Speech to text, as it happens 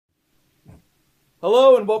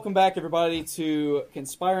Hello and welcome back, everybody, to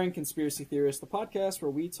Conspiring, Conspiracy Theorists, the podcast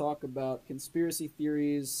where we talk about conspiracy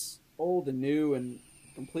theories, old and new, and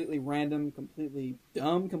completely random, completely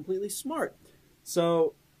dumb, completely smart.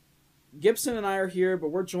 So, Gibson and I are here, but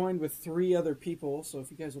we're joined with three other people. So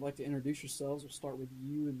if you guys would like to introduce yourselves, we'll start with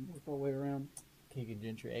you and work our way around. Keegan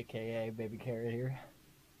Gentry, a.k.a. Baby Carrot here.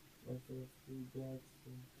 FFG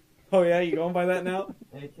Jackson. Oh yeah, you going by that now?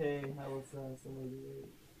 A.k.a. Halifax.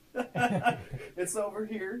 It's over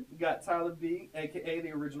here. We got Tyler B, a.k.a. the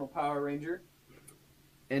original Power Ranger.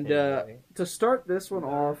 And to start this one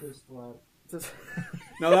off...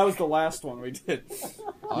 No, that was the last one we did.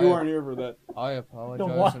 You weren't here for that. I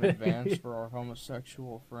apologize in advance for our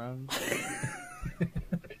homosexual friends.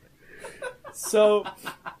 So,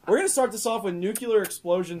 we're going to start this off with nuclear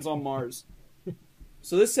explosions on Mars.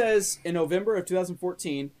 So this says, in November of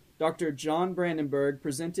 2014, Dr. John Brandenburg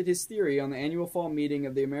presented his theory on the annual fall meeting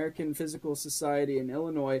of the American Physical Society in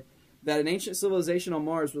Illinois that an ancient civilization on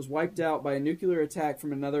Mars was wiped out by a nuclear attack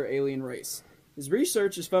from another alien race. His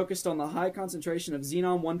research is focused on the high concentration of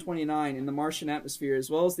xenon-129 in the Martian atmosphere,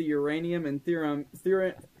 as well as the uranium and thorium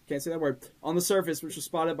can't say that word, on the surface, which was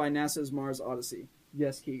spotted by NASA's Mars Odyssey.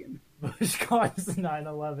 Yes, Keegan. Bush caused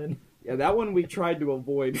 9/11. Yeah, that one we tried to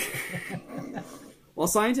avoid. While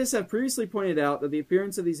scientists have previously pointed out that the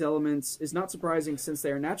appearance of these elements is not surprising since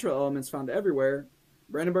they are natural elements found everywhere,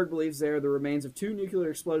 Brandenburg believes they are the remains of two nuclear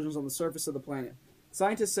explosions on the surface of the planet.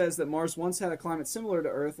 Scientist says that Mars once had a climate similar to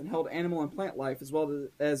Earth and held animal and plant life, as well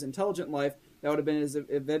as intelligent life that would have been as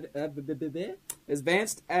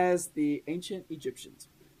advanced as the ancient Egyptians.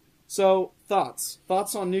 So, thoughts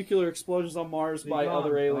on nuclear explosions on Mars by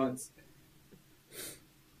other aliens?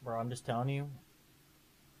 Bro, I'm just telling you,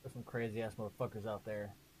 there's some crazy ass motherfuckers out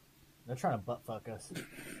there. They're trying to butt fuck us.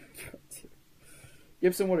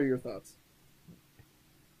 Gibson, what are your thoughts?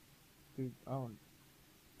 Dude, I don't...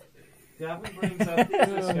 Gavin brings up these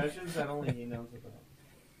discussions that only he knows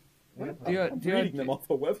about. I'm reading them off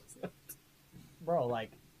the website. Bro,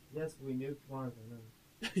 like... Yes, we nuked Mars, I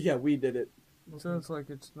know. Yeah, we did it. So it's like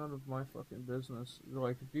it's none of my fucking business.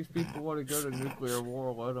 Like, if these people want to go to nuclear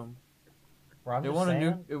war, let them. Bro, I'm They just want to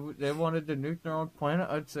saying, nuke. If they wanted to nuke their own planet,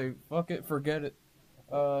 I'd say fuck it, forget it.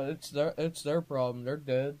 It's their problem. They're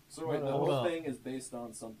dead. So wait, the Hold whole up. thing is based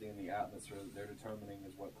on something in the atmosphere that they're determining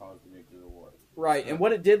is what caused the nuclear war. Right, and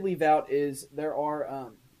what it did leave out is there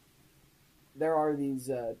are these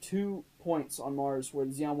 2 points on Mars where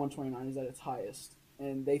the Xenon-129 is at its highest,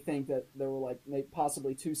 and they think that there were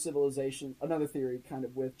possibly two civilizations. Another theory, kind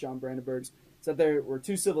of with John Brandenburg's, is that there were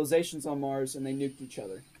two civilizations on Mars and they nuked each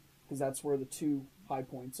other, because that's where the 2 high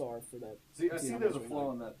points are for that. See, I see there's a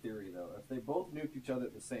flaw in that theory, though. If they both nuked each other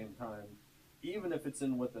at the same time, even if it's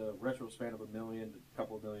in with a retro span of a million to a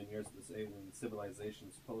couple of million years that this alien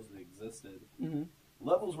civilization supposedly existed, Mm-hmm.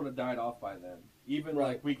 levels would have died off by then. Even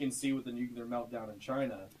like we can see with the nuclear meltdown in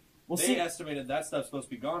China, they estimated that stuff's supposed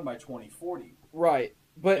to be gone by 2040. Right,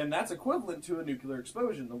 but and that's equivalent to a nuclear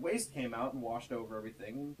explosion. The waste came out and washed over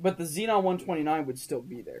everything. But the Xenon-129 would still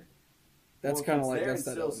be there. That's kind of like that's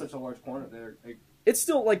that. Still such a large quantity there. It's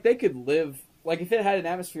still like they could live. Like if it had an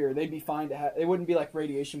atmosphere, they'd be fine to have. It wouldn't be like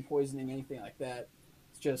radiation poisoning, anything like that.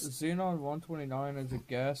 It's just Xenon-129 is a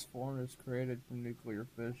gas form that's created from nuclear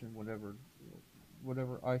fission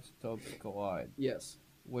whatever isotopes collide. Yes.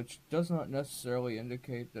 Which does not necessarily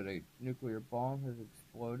indicate that a nuclear bomb has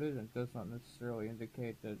exploded, and does not necessarily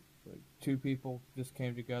indicate that like 2 people just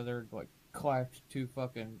came together, like clapped 2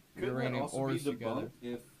 fucking uranium ores together.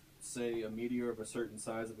 If, say, a meteor of a certain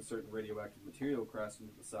size of a certain radioactive material crashed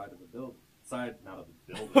into the side of the building. Not of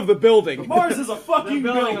the building. Of the building. Mars is a fucking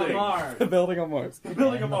building building. on Mars. The building on Mars. The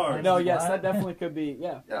building of Mars. No, yes, that definitely could be. Yeah.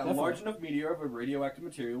 Yeah, a definitely. large enough meteor of a radioactive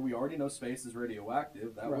material. We already know space is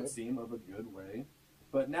radioactive. That Right. would seem of a good way.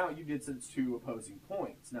 But now you did say it's 2 opposing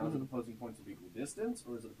points. Now, is it opposing points of equal distance,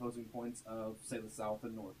 or is it opposing points of, say, the South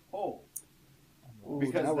and North Pole? Ooh,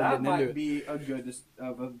 Because now we're that getting into might it. be a good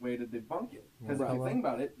of a way to debunk it. Because Right. if you think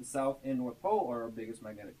about it, the South and North Pole are our biggest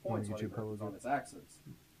magnetic points Why when did you Earth is pose on it? its axis.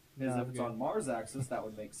 Because if it's on Mars' axis, that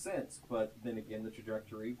would make sense. But then again, the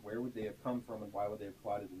trajectory, where would they have come from, and why would they have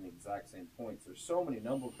collided in the exact same points? There's so many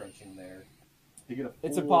number crunching there to get a full...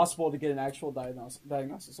 It's impossible to get an actual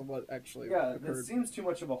diagnosis of what actually it occurred. seems too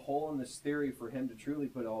much of a hole in this theory for him to truly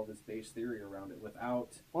put all this base theory around it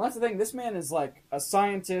without... Well, that's the thing. This man is like a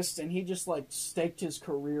scientist, and he just like staked his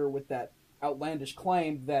career with that outlandish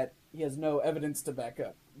claim that he has no evidence to back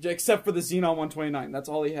up, except for the Xenon-129. That's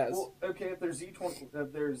all he has. Well, okay, if there's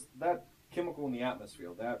if there's that chemical in the atmosphere,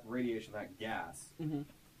 that radiation, that gas, Mhm.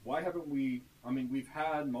 why haven't we... I mean, we've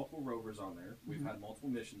had multiple rovers on there. We've had multiple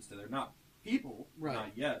missions to there. Not people. Right.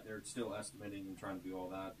 Not yet. They're still estimating and trying to do all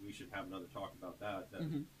that. We should have another talk about that.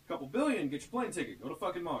 Mhm. A couple billion, get your plane ticket, go to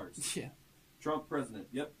fucking Mars. Yeah. Trump president.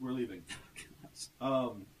 Yep, we're leaving.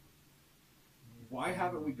 Why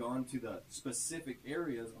haven't we gone to the specific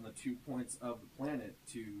areas on the 2 points of the planet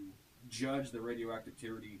to judge the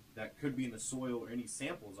radioactivity that could be in the soil or any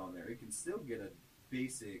samples on there? It can still get a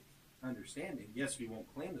basic understanding. Yes, we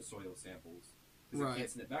won't claim the soil samples because Right. it can't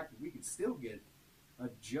send it back, but we can still get a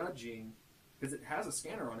judging because it has a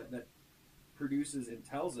scanner on it that produces and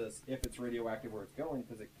tells us if it's radioactive where it's going,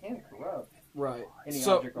 because it can corrupt Right. any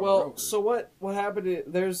So, object on the well, rover. so what happened?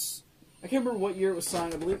 There's, I can't remember what year it was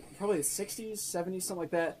signed. I believe probably the 60s, 70s, something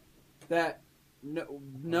like that. That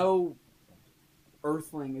no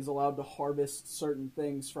Earthling is allowed to harvest certain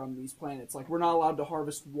things from these planets. Like, we're not allowed to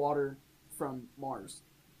harvest water from Mars,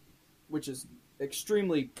 which is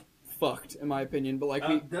extremely fucked, in my opinion. But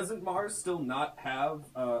like, doesn't Mars still not have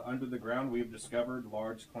under the ground? We've discovered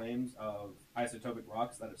large claims of isotopic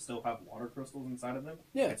rocks that still have water crystals inside of them.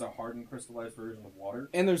 Yeah. It's a hardened, crystallized version of water.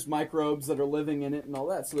 and there's microbes that are living in it and all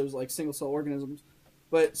that. So there's like single cell organisms.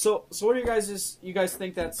 But so what are you guys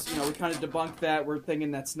think that's, we kind of debunked that. We're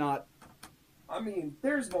thinking that's not I mean,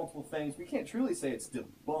 there's multiple things. We can't truly say it's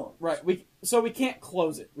debunked. right. We can't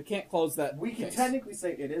close it. We can't close that. We can case. technically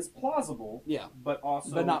say it is plausible, Yeah, but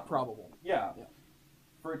also but not probable. Yeah. Yeah.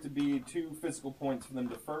 For it to be two physical points for them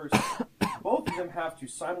to first, both of them have to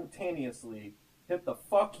simultaneously hit the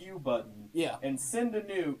fuck you button Yeah, and send a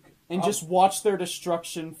nuke. and just watch their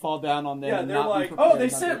destruction fall down on them. Yeah, and they're not be like, prepared, oh, they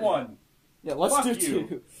not sent be- one. Yeah, let's Fuck do you.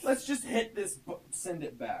 two. Let's just hit this, send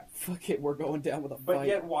it back. Fuck it, we're going down with a But fight.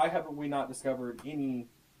 yet, why haven't we not discovered any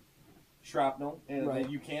shrapnel? And Right.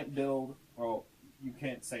 that you can't build, well, you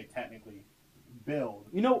can't say technically build.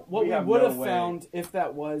 You know what We we have would no have way. found if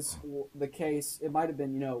that was the case? It might have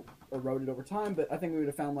been, eroded over time, but I think we would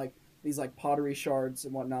have found like these like pottery shards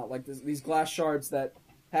and whatnot, like these glass shards that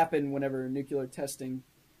happen whenever nuclear testing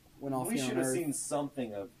went off We here on should have Earth. seen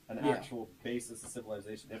something of an Yeah. actual basis of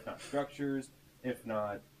civilization, if not structures, if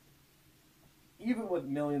not, even with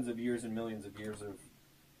millions of years and millions of years of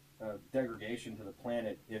degradation to the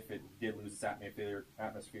planet, if it did lose its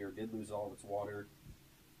atmosphere, did lose all of its water,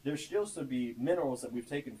 there still should be minerals that we've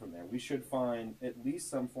taken from there. We should find at least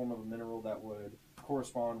some form of a mineral that would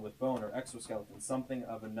correspond with bone or exoskeleton, something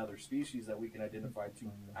of another species that we can identify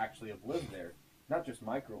to actually have lived there, not just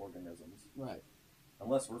microorganisms. Right.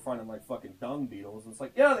 Unless we're finding like fucking dung beetles, and it's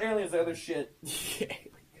like, yeah, the aliens, the other shit.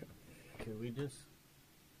 Could we just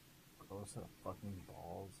grow a set of fucking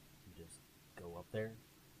balls and just go up there?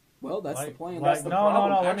 Well, that's the Like- plan. like- That's the no, problem.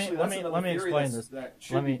 no, let Actually, me- that's let me- another let me theory explain that's- this. That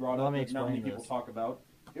should Let be me- brought let up me that not many explain people this. talk about.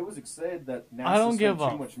 It was said that NASA I don't give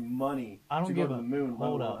spent a- too much money I don't to give go to a the moon, let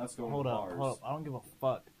hold alone up, us going hold to up, Mars. hold up. I don't give a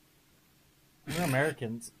fuck. We're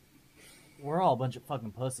Americans. We're all a bunch of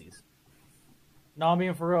fucking pussies. No, I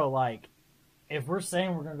mean for real. Like, if we're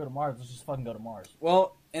saying we're gonna go to Mars, let's just fucking go to Mars.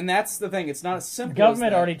 Well, and that's the thing. It's not as The simple. government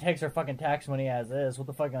as that. already takes our fucking tax money as is. What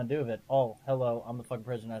the fuck gonna do with it? Oh, hello, I'm the fucking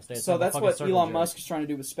president of the United States. So I'm a that's fucking what circle Elon jerk. Musk is trying to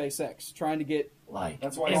do with SpaceX, trying to get. Like,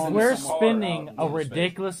 That's why if he's we're sending some car spending out a into space.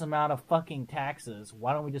 ridiculous amount of fucking taxes,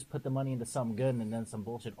 why don't we just put the money into something good and then some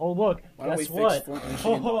bullshit? Oh look, Why don't guess we what? fix Flint,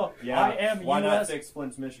 Michigan? Oh, Yeah, I am why not U.S. fix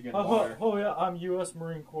Flint's Michigan Oh, water? oh yeah, I'm U.S.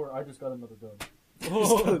 Marine Corps. I just got another gun.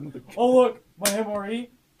 Just got another Oh look, my MRE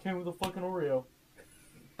came with a fucking Oreo.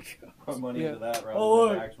 Put money Yeah. into that rather Oh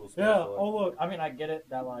than look, the actual space yeah. one. Oh look, I mean I get it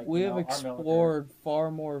that like We you have know, our military- explored far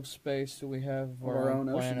more of space than we have of our own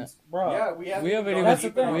planet. oceans. Bro. Yeah, We haven't even- That's the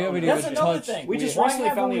thing. we haven't That's even another touched- thing. We just Why recently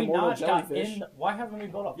haven't found the we immortal not got jellyfish. why haven't we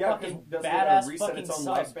built a Yeah, fucking because doesn't badass it reset fucking its own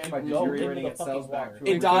sub lifespan by to go into deteriorating the its fucking cells back water?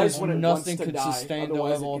 to It dies when it Nothing wants to could die. sustain the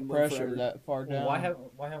Otherwise, level it of can live pressure forever. that far down. Why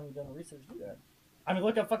haven't we done the research to do that? I mean,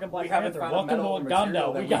 look at fucking Black We haven't Panther. found a Welcome metal or to material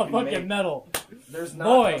Wakanda. that We we got can fucking make. metal. There's not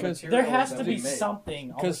Boy, a material there has that to we be make.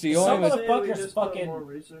 something. 'Cause the some only motherfuckers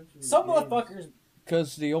fucking. Some motherfuckers.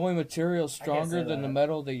 Because the only material say stronger than that. the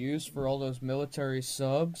metal they use for all those military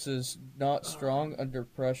subs is not strong under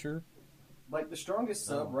pressure. Like the strongest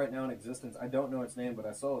sub Oh. right now in existence, I don't know its name, but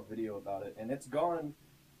I saw a video about it, and it's gone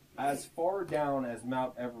as far down as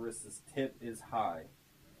Mount Everest's tip is high.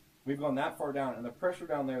 We've gone that far down, and the pressure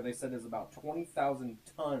down there, they said, is about 20,000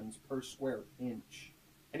 tons per square inch.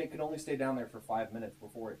 And it could only stay down there for 5 minutes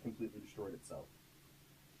before it completely destroyed itself.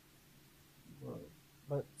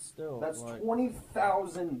 But still, That's like,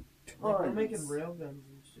 20,000 tons. Like, we're making railguns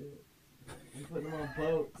and shit. And putting them on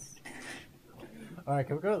boats. all right,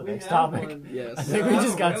 can we go to the We next have topic? one. I Yes. think we Yeah,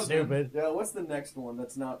 just got railgun. stupid. Yeah, what's the next one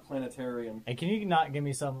that's not planetarium? And can you not give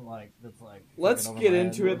me something like that's like? Let's fucking get overland?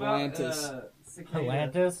 into it. What about, Atlantis. Cicada?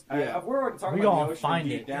 Atlantis. Yeah. We're already talking We about gonna the ocean find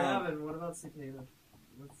deep it. down. Gavin, what about cicada?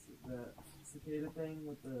 What's that? cicada thing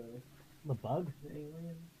with the bug?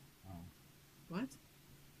 alien? What?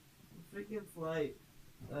 The freaking flight.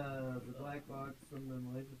 The black box from the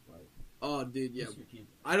Malaysia flight. Oh, dude, yeah.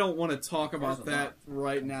 I don't want to talk about that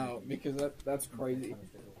right now because that's crazy.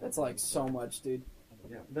 That's like so much, dude.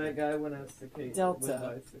 Yeah. That guy went as cicada.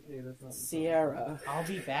 Delta. Sierra. I'll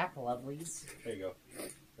be back, lovelies. There you go.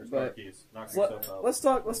 There's But- car keys. Knock yourself out. Let's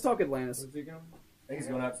talk Atlantis. Where's he going? I think he's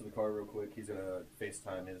going out to the car real quick. He's gonna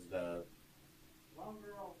FaceTime his.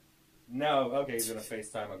 No, okay, he's gonna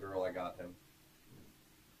FaceTime a girl I got him.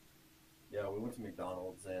 Yeah, we went to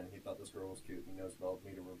McDonald's and he thought this girl was cute. He knows about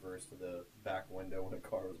me to reverse to the back window when a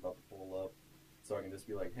car was about to pull up, so I can just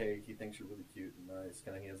be like, "Hey, he thinks you're really cute and nice.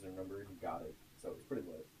 Can I have their number?" And he got it. So it's pretty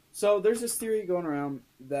lit. So there's this theory going around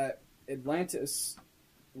that Atlantis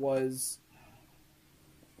was.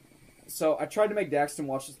 So I tried to make Daxton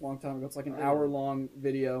watch this a long time ago. It's like an hour-long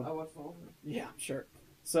video. I watched all of it. Yeah, sure.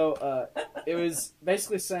 So it was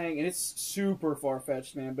basically saying, and it's super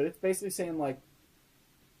far-fetched, man, but it's basically saying like,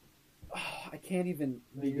 I can't even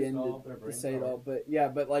They begin used all of their to brain say it power. all, but yeah,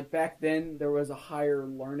 but like back then there was a higher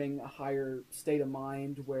learning, a higher state of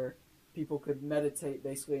mind where people could meditate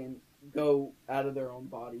basically and go out of their own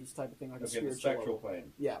bodies type of thing, like a Okay, the spiritual spectral level.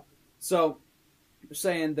 plane. Yeah. So they're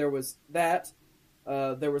saying there was that.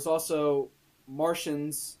 There was also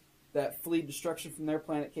Martians that fleed destruction from their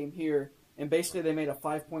planet came here, and basically they made a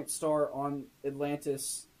 5-point star on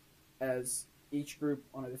Atlantis as each group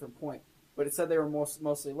on a different point. But it said they were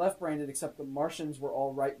mostly left-brained, except the Martians were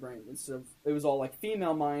all right-brained. Instead of, it was all like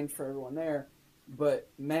female mind for everyone there, but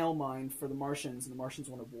male mind for the Martians, and the Martians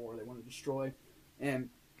wanted war. They wanted to destroy. And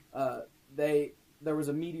there was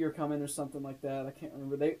a meteor coming or something like that. I can't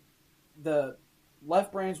remember. The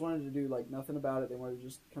left brains wanted to do like nothing about it. They wanted to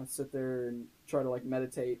just kind of sit there and try to like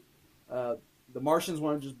meditate. The Martians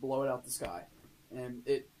wanted to just blow it out the sky, and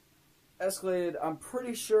it escalated. I'm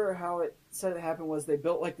pretty sure how it said it happened was they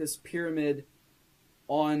built like this pyramid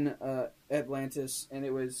on Atlantis, and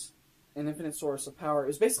it was an infinite source of power. It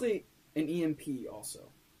was basically an EMP also,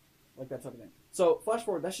 like that type of thing. So flash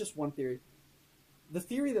forward, that's just one theory. The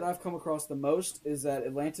theory that I've come across the most is that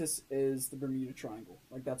Atlantis is the Bermuda Triangle.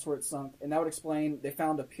 Like, that's where it sunk. And that would explain, they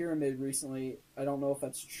found a pyramid recently. I don't know if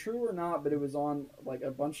that's true or not, but it was on, like, a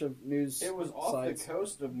bunch of news It was off sites. the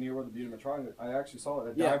coast of near where the Bermuda Triangle. I actually saw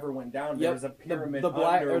it. A Yeah. diver went down. Yep. There was a pyramid the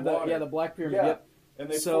black, or underwater. the Black Pyramid, Yeah. yep. And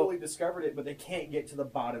they So- fully discovered it, but they can't get to the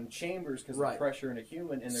bottom chambers because Right. of pressure in a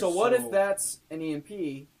human. And So what if that's an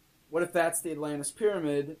EMP? What if that's the Atlantis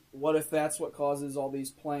Pyramid? What if that's what causes all these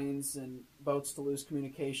planes and boats to lose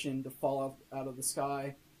communication, to fall out of the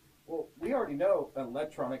sky? Well, we already know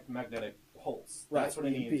electronic magnetic pulse. That's what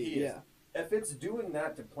an EMP is. yeah. If it's doing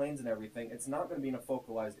that to planes and everything, it's not going to be in a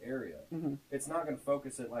focalized area. Mhm. It's not going to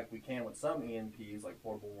focus it like we can with some EMPs, like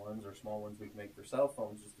portable ones or small ones we can make for cell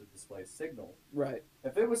phones just to display signal. Right,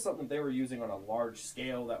 If it was something they were using on a large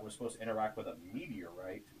scale that was supposed to interact with a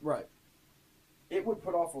meteorite, right. it would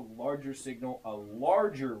put off a larger signal, a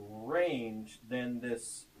larger range than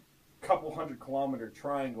this couple 100-kilometer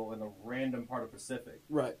triangle in the random part of Pacific.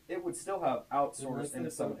 Right. It would still have outsourced into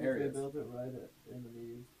some areas. They built it right in the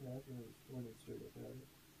meteor's path and it was pointed straight up at it.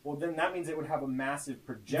 Well, then that means it would have a massive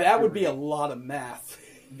projector. That would be a lot of math.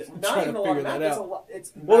 Not Trying even to a lot figure of math. that It's a out. lot.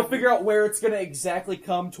 It's Well, to not- figure out where it's going to exactly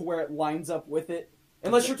come to where it lines up with it.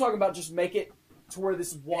 Unless you're talking about just make it to where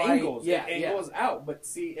this wide... angles. Yeah, It angles out. But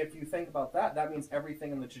see, if you think about that, that means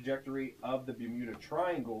everything in the trajectory of the Bermuda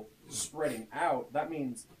Triangle spreading out. That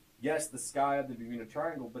means, yes, the sky of the Bermuda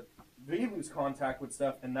Triangle, but we lose contact with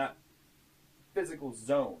stuff in that physical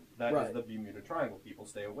zone that is Right. the Bermuda Triangle. People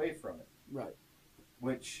stay away from it, Right.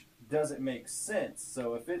 which doesn't make sense.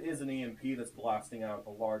 So if it is an EMP that's blasting out a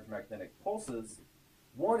large magnetic pulses,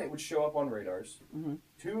 one, it would show up on radars. Mhm.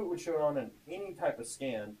 Two, it would show on any type of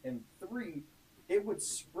scan. And three, it would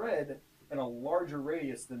spread in a larger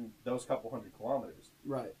radius than those couple 100 kilometers.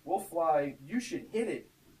 Right. We'll fly, you should hit it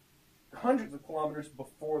hundreds of kilometers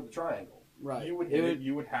before the triangle. Right. You would It hit would- it,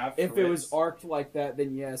 you would have If it was frips. arced like that,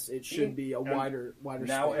 then yes, it should be a And wider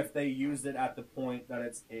Now, span. if they used it at the point that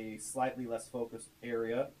it's a slightly less focused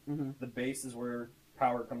area, Mhm. the base is where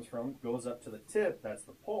power comes from, goes up to the tip, that's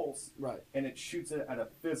the pulse, Right. and it shoots it at a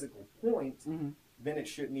physical point, Mhm. then it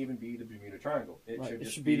shouldn't even be the Bermuda Triangle. It Right. should It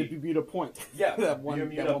just should be the Bermuda Point. yeah, that one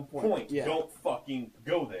Bermuda point. point. Yeah. Don't fucking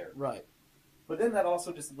go there. Right. But then that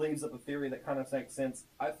also just leaves up a theory that kind of makes sense.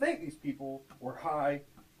 I think these people were high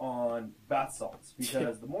on bath salts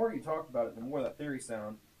because the more you talk about it, the more that theory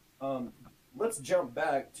sound. Let's jump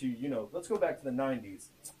back to, let's go back to the 90s.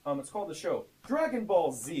 It's called the show Dragon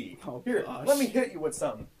Ball Z. Oh, Here, gosh. let me hit you with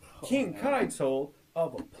something. Oh, King man. Kai told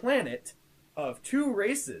of a planet of two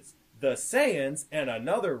races. the Saiyans and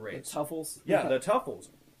another The race. Tuffles. Yeah, the Tuffles.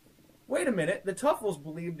 Wait a minute, the Tuffles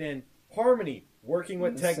believed in harmony, working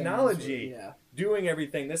with The Saiyans technology, were- yeah. doing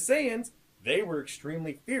everything. The Saiyans, they were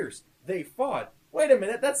extremely fierce. They fought. Wait a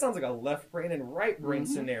minute, that sounds like a left brain and right brain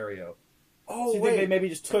scenario. Oh, So you wait. think they maybe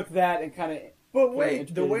just took that and kind of... But wait,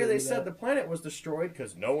 integrated the way it they into said that. the planet was destroyed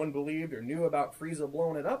because no one believed or knew about Frieza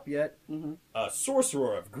blowing it up yet, a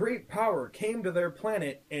sorcerer of great power came to their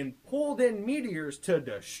planet and pulled in meteors to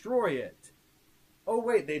destroy it. Oh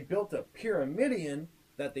wait, they built a pyramidion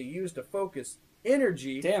that they used to focus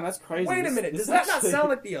energy. Damn, that's crazy. Wait a This- minute, this does that not actually- sound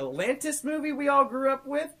like the Atlantis movie we all grew up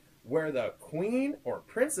with? Where the queen or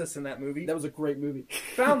princess in that movie That was a great movie.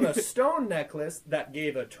 found the stone necklace that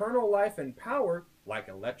gave eternal life and power, like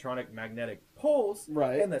electronic magnetic poles,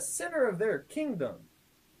 Right. in the center of their kingdom.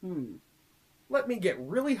 Let me get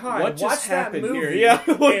really high What and just watch that happened movie here? Yeah,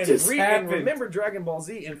 what and, just and happened? remember Dragon Ball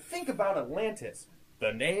Z and think about Atlantis,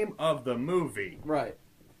 the name of the movie. Right.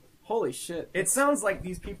 Holy shit. It sounds like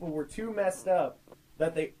these people were too messed up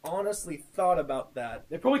that they honestly thought about that,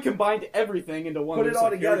 They probably combined everything into one. put it Just all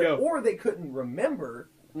like, here we together, go. or they couldn't remember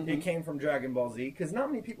Mhm. it came from Dragon Ball Z, because not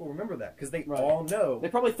many people remember that, because they Right. all know They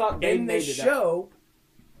probably thought they in made this it up. show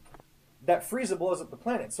that Frieza blows up the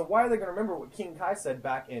planet. So why are they going to remember what King Kai said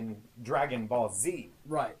back in Dragon Ball Z?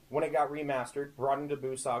 Right. When it got remastered, brought into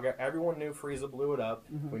Buu Saga, everyone knew Frieza blew it up.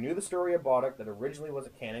 Mhm. We knew the story of Bardock that originally was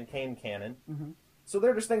a canon, came canon. Mhm. So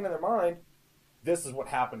they're just thinking in their mind, this is what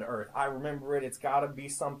happened to Earth. I remember it. It's got to be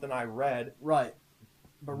something I read. Right.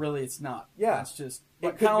 But really, it's not. Yeah. It's just It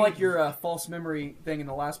kind could of be- like your false memory thing in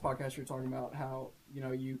the last podcast you were talking about, how,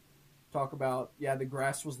 you talk about, the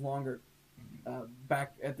grass was longer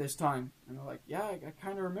back at this time. And they're like, yeah, I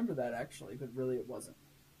kind of remember that, actually. But really, it wasn't.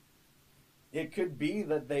 It could be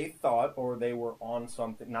that they thought, or they were on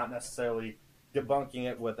something, not necessarily debunking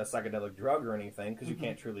it with a psychedelic drug or anything, because you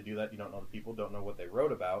can't truly do that. You don't know the people, don't know what they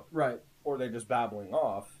wrote about, Right. or they're just babbling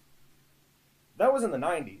off. That was in the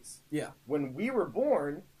 90s. Yeah. When we were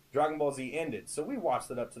born, Dragon Ball Z ended, so we watched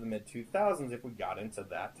it up to the mid-2000s if we got into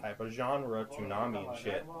that type of genre, Toonami and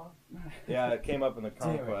shit. Yeah, it came up in the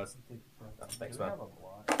Conquest. Oh, thanks, man.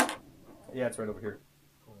 Yeah, it's right over here.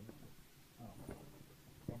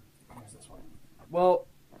 Well,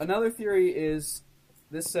 another theory is,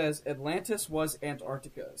 this says Atlantis was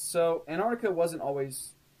Antarctica. So Antarctica wasn't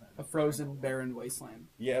always a frozen, barren wasteland.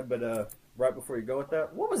 Yeah, but right before you go with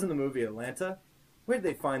that, what was in the movie Atlanta? Where did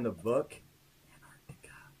they find the book?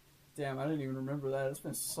 Damn, I didn't even remember that. It's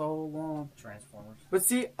been so long. Transformers. But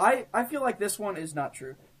see, I feel like this one is not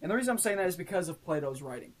true. And the reason I'm saying that is because of Plato's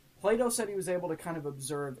writing. Plato said he was able to kind of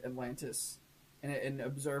observe Atlantis and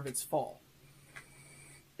observe its fall.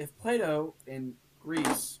 If Plato in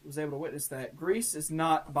Greece was able to witness that, Greece is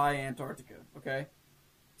not by Antarctica, okay?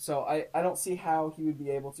 So I don't see how he would be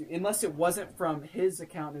able to, unless it wasn't from his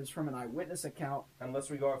account, it was from an eyewitness account. Unless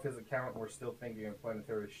we go off his account, we're still thinking of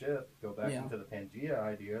planetary shift. Go back Yeah. into the Pangea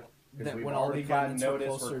idea. Because That we've when all the already gotten continents are notice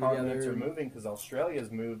closer where continents together. are moving because Australia's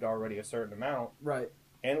moved already a certain amount. Right.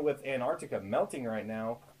 And with Antarctica melting right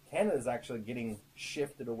now, Canada's actually getting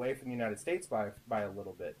shifted away from the United States by a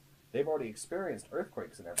little bit. They've already experienced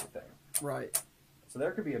earthquakes and everything. Right. So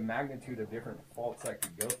there could be a magnitude of different faults that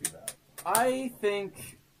could go through that. I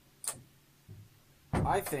think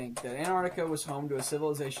that Antarctica was home to a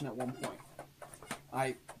civilization at one point.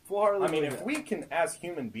 I full-heartedly I mean, believe if that. we can, as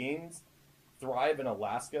human beings, thrive in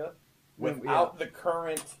Alaska Then, without the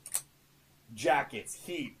current jackets,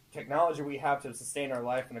 heat, technology we have to sustain our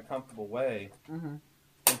life in a comfortable way, Mhm.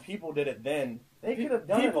 and people did it then, they could have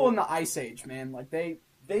done people it. in the Ice Age, man, like they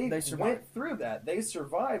They survived. went through that. They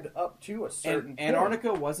survived up to a certain and point.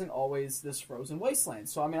 Antarctica wasn't always this frozen wasteland.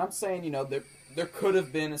 So I mean, I'm saying there could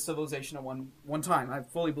have been a civilization at one time. I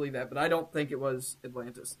fully believe that, but I don't think it was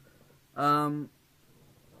Atlantis.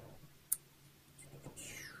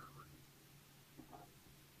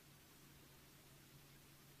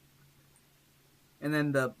 And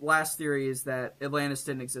then the last theory is that Atlantis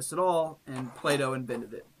didn't exist at all, and Plato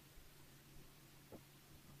invented it.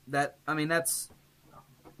 That's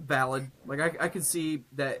valid. Like, I could see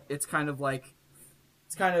that it's kind of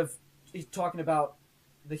he's talking about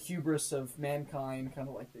the hubris of mankind, kind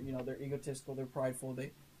of like, they're egotistical, they're prideful,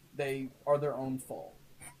 they are their own fall.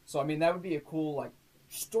 So, I mean, that would be a cool, like,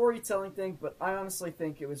 storytelling thing, but I honestly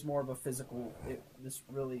think it was more of a physical, this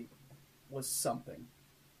really was something.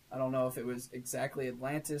 I don't know if it was exactly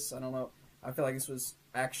Atlantis. I don't know. I feel like this was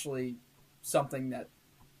actually something that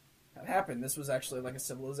had happened. This was actually like a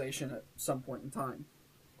civilization at some point in time.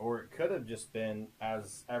 Or it could have just been,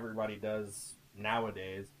 as everybody does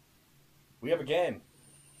nowadays, we have a game.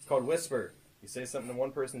 It's called Whisper. You say something in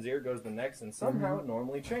one person's ear, goes to the next, and somehow it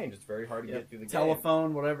normally changes. It's very hard to get through the game.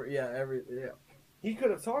 Telephone, whatever. Yeah, He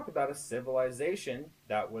could have talked about a civilization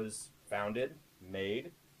that was founded,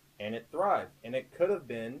 made, and it thrived. And it could have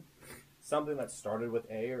been something that started with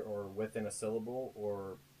A or within a syllable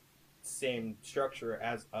or same structure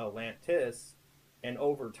as Atlantis. And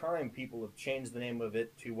over time, people have changed the name of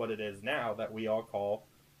it to what it is now that we all call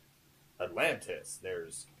Atlantis.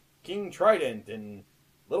 There's King Trident and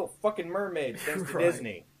Little Fucking Mermaids thanks to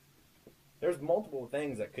Disney. There's multiple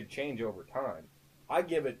things that could change over time. I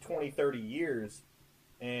give it 20, 30 years,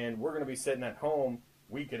 and we're going to be sitting at home.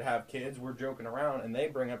 We could have kids. We're joking around, and they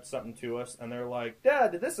bring up something to us, and they're like,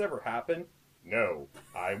 Dad, did this ever happen? No,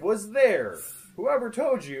 I was there. Whoever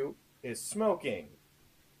told you is smoking.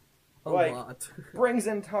 a Like, lot. brings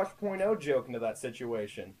in Tosh.0 joke into that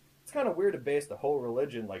situation. It's kind of weird to base the whole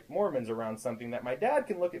religion, like Mormons, around something that my dad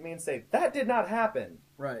can look at me and say, that did not happen.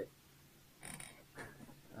 Right.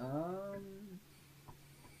 So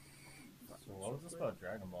what was this about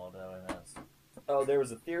Dragon Ball that I missed? Oh, there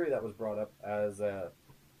was a theory that was brought up as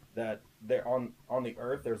that there on the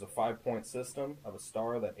Earth there's a 5-point system of a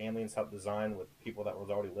star that aliens helped design with people that was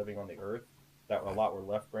already living on the Earth. That a lot were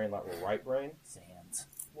left brain, a lot were right brain. Sands.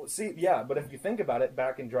 Well, see, yeah, but if you think about it,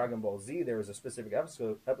 back in Dragon Ball Z, there was a specific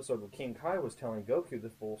episode where King Kai was telling Goku the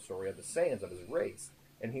full story of the Saiyans of his race,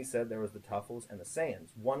 and he said there was the Tuffles and the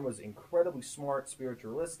Saiyans. One was incredibly smart,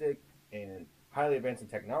 spiritualistic, and highly advanced in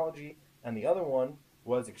technology, and the other one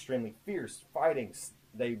was extremely fierce, fighting.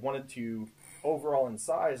 They wanted to, overall in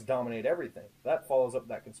size, dominate everything. That follows up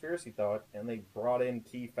that conspiracy thought, and they brought in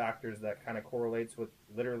key factors that kind of correlates with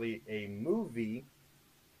literally a movie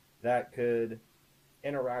that could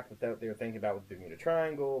interact with what they were thinking about with the Bermuda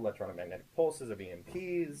Triangle, electromagnetic pulses of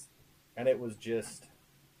EMPs, and it was just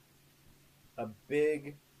a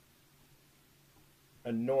big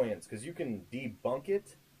annoyance because you can debunk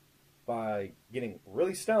it by getting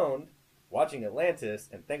really stoned, watching Atlantis,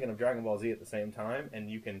 and thinking of Dragon Ball Z at the same time, and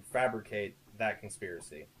you can fabricate that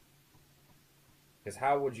conspiracy. Because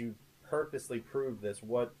how would you purposely prove this?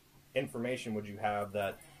 What information would you have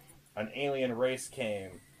that an alien race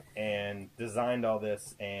came and designed all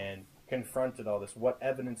this and confronted all this? What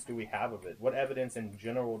evidence do we have of it? What evidence in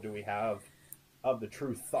general do we have of the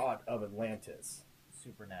true thought of Atlantis?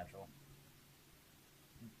 Supernatural.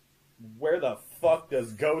 Where the fuck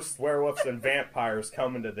does ghosts, werewolves, and vampires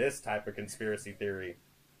come into this type of conspiracy theory?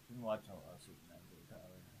 You've been watching a lot of Supernatural, Tyler.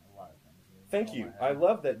 A lot of things. Thank you. I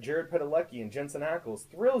love that Jared Padalecki and Jensen Ackles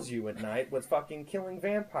thrills you at night with fucking killing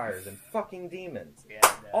vampires and fucking demons. Yeah,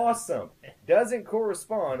 Awesome. Doesn't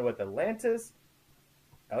correspond with Atlantis,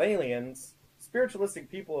 aliens, spiritualistic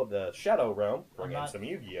people of the Shadow Realm, bring in some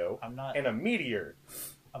Yu-Gi-Oh, I'm not. and a meteor.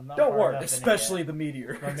 I'm not. Don't far worry. enough into Especially it the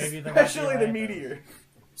meteor. yet, but maybe there might be Especially the Atlantis. meteor.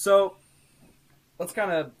 So, let's kind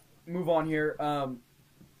of move on here.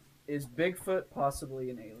 Is Bigfoot possibly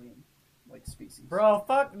an alien, like species? Bro,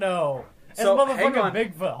 fuck no. It's So, hang motherfucking on.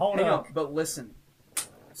 Bigfoot. Hold Hang up. on, but listen.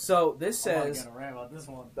 So this I'm says gonna rant about this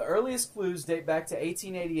one. the earliest clues date back to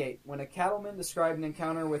 1888, when a cattleman described an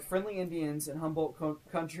encounter with friendly Indians in Humboldt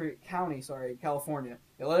County, California.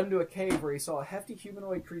 It led him to a cave where he saw a hefty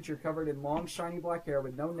humanoid creature covered in long, shiny black hair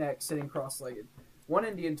with no neck, sitting cross-legged. One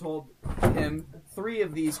Indian told him 3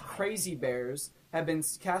 of these crazy bears had been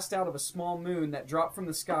cast out of a small moon that dropped from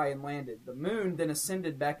the sky and landed. The moon then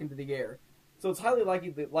ascended back into the air. So it's highly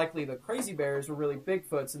likely the crazy bears were really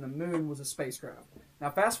Bigfoots and the moon was a spacecraft.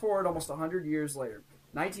 Now fast forward almost 100 years later,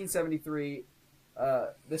 1973,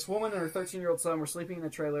 this woman and her 13-year-old son were sleeping in a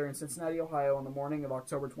trailer in Cincinnati, Ohio on the morning of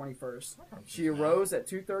October 21st. She arose at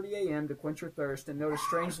 2:30 a.m. to quench her thirst and noticed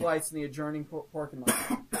strange lights in the adjoining parking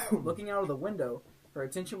lot. Looking out of the window, her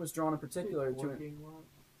attention was drawn in particular to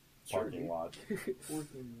Parking lot.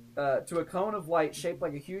 to a cone of light shaped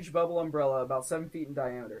like a huge bubble umbrella about 7 feet in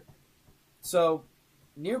diameter. So,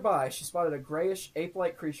 nearby, she spotted a grayish,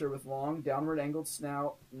 ape-like creature with long, downward-angled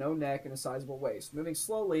snout, no neck, and a sizable waist. Moving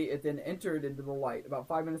slowly, it then entered into the light. About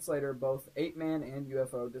 5 minutes later, both ape man and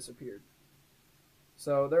UFO disappeared.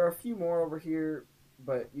 So, there are a few more over here,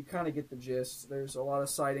 but you kind of get the gist. There's a lot of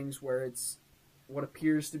sightings where it's what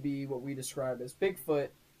appears to be what we describe as Bigfoot,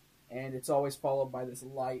 and it's always followed by this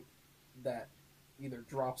light that either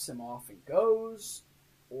drops him off and goes,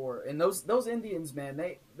 or and those Indians, man,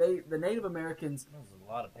 they the Native Americans. There was a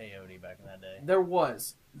lot of peyote back in that day. There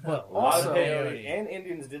was, but A A lot also of peyote. And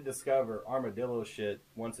Indians did discover armadillo shit,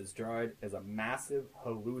 once it's dried, is a massive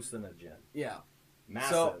hallucinogen. yeah.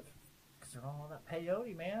 Massive. Because they're all that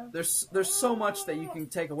peyote, man. There's so much that you can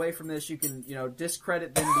take away from this. You can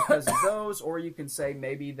discredit them because of those, or you can say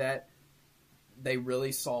maybe that they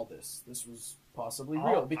really saw this. This was possibly Oh,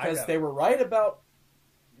 real I because got they it. were right about.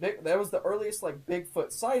 That was the earliest like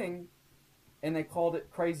Bigfoot sighting, and they called it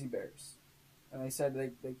crazy bears. And they said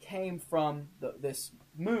they came from this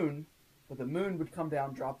moon, but the moon would come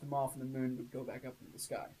down, drop them off, and the moon would go back up into the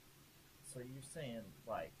sky. So you're saying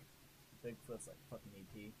like Bigfoot's like fucking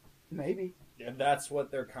ET? Maybe. Yeah, that's what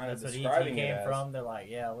they're kind That's of what ET describing it came as. from. They're like,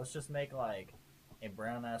 yeah, let's just make like a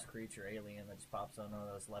brown ass creature alien that just pops on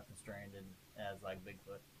us left and stranded as like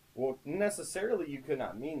Bigfoot. Well, necessarily you could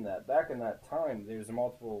not mean that. Back in that time, there's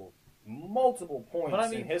multiple points But I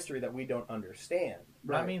mean- in history that we don't understand.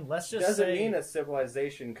 I mean, let's just Doesn't say mean a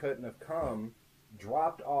civilization couldn't have come,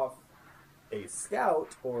 dropped off a scout,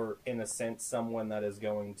 or in a sense, someone that is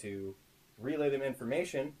going to relay them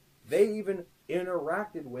information. They even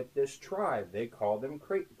interacted with this tribe. They called them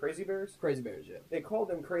crazy bears. Crazy bears, yeah. They called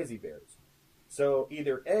them crazy bears. So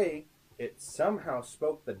either A, it somehow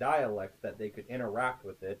spoke the dialect that they could interact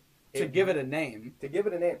with it. To give it a name. To give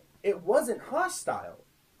it a name. It wasn't hostile.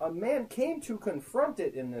 A man came to confront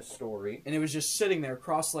it in this story. And it was just sitting there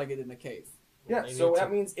cross-legged in a cave. Yeah, Maybe so it's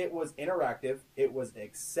that a- you was interactive. It was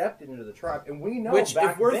accepted into the tribe, and we know Which,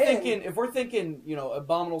 back if we're then, thinking,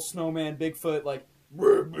 abominable snowman, Bigfoot, like,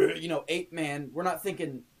 ape man, we're not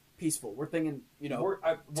thinking peaceful. We're thinking,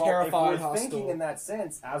 terrified, if we're hostile. thinking in that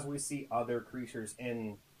sense, as we see other creatures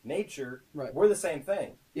in nature, Right. we're the same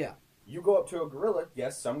thing. Yeah. You go up to a gorilla.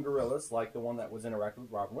 Yes, some gorillas, like the one that was interacting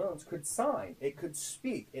with Robin Williams, could sign. It could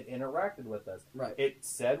speak. It interacted with us. Right. It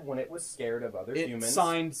said when it was scared of other It humans.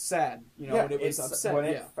 signed sad, when it was upset. when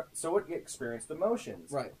Yeah. so it experienced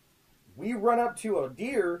emotions. Right. We run up to a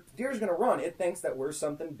deer. Deer's going to run. It thinks that we're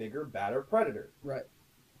something bigger, badder predator. Right.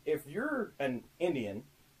 If you're an Indian,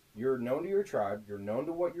 you're known to your tribe. You're known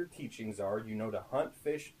to what your teachings are. You know to hunt,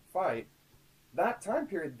 fish, fight. That time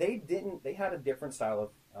period, they had a different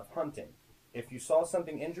style of hunting. If you saw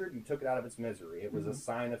something injured, you took it out of its misery. It was a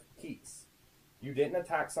sign of peace. You didn't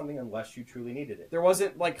attack something unless you truly needed it. There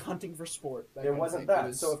wasn't, like, hunting for sport. There wasn't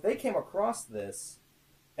that. So if they came across this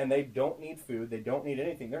and they don't need food, they don't need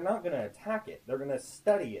anything, they're not going to attack it. They're going to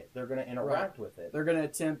study it. They're going to interact with it. they're going to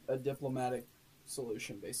attempt a diplomatic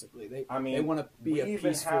solution, basically. They I want to be we a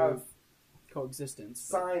even peaceful have coexistence.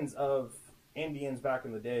 signs of Indians back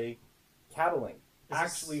in the day cattling,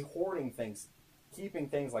 actually hoarding things, keeping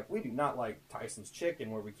things like we do, not like Tyson's chicken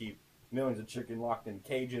where we keep millions of chicken locked in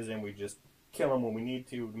cages and we just kill them when we need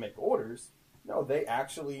to make orders. No, they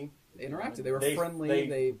actually They interacted. They were friendly.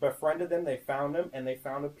 They befriended them. They found them, and they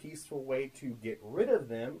found a peaceful way to get rid of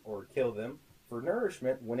them or kill them for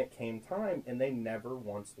nourishment when it came time. And they never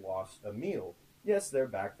once lost a meal. Yes, they're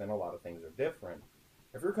back then. A lot of things are different.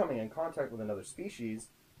 If you're coming in contact with another species,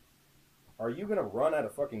 are you gonna run at a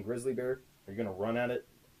fucking grizzly bear? Are you gonna run at it?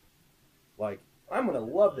 Like, I'm gonna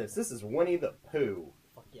love this. This is Winnie the Pooh.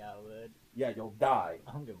 Fuck yeah, I would. Yeah, you'll die.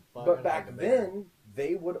 I don't give a fuck. But I'd back fuck a bear. then,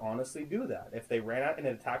 they would honestly do that. If they ran out and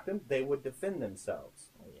attacked them, they would defend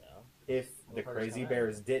themselves. Oh, yeah. If Well, the first crazy time.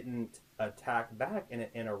 bears didn't attack back and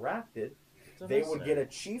it interacted, So they that's would it. get a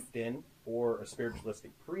chieftain or a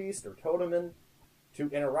spiritualistic priest or toteman to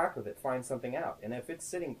interact with it, find something out. And if it's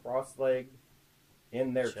sitting cross-legged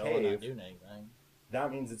in their Chill and not cave, doing anything. that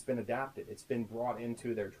means it's been adapted. It's been brought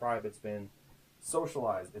into their tribe. It's been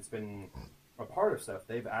socialized. It's been a part of stuff.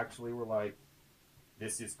 They've actually were like,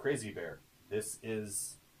 this is Crazy Bear. This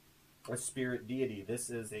is a spirit deity.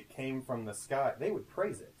 It came from the sky. They would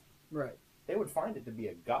praise it. Right. They would find it to be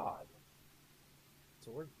a god.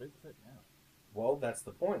 So where's Bigfoot now? Well, that's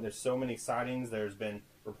the point. There's so many sightings. There's been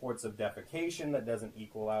reports of defecation that doesn't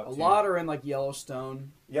equal out A to lot are in like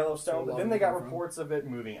Yellowstone. Yellowstone. So a But lot then of they them got come from- reports of it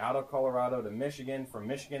moving out of Colorado to Michigan. From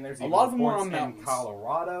Michigan, there's A even lot of them were reports on in mountains.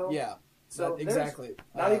 Colorado. Yeah. So that- there's- exactly.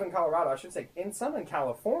 Not even Colorado, I should say. In some in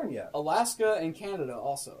California. Alaska and Canada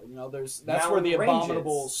also. That's where the Mountain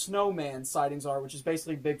abominable ranges. snowman sightings are, which is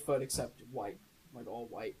basically Bigfoot except white, like all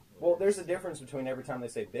white. Well, there's a difference between every time they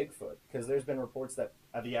say Bigfoot, because there's been reports that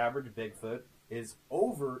the average Bigfoot is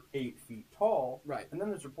over 8 feet tall, Right. and then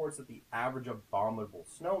there's reports that the average abominable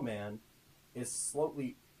snowman is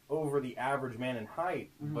slightly over the average man in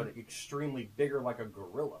height, Mhm. but extremely bigger, like a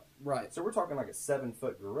gorilla. Right. So we're talking like a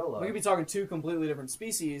 7-foot gorilla. We could be talking two completely different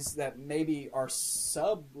species that maybe are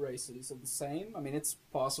sub-races of the same. I mean, it's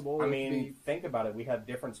possible. I It could mean, be think about it. We have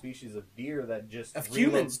different species of deer that just of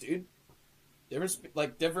humans, dude.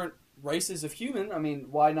 Different races of human. I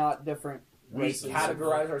mean, why not different We races?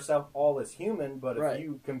 categorize ourselves all as human, but if Right.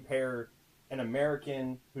 you compare an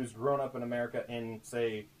American who's grown up in America in,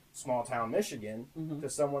 say, small town Michigan Mhm. to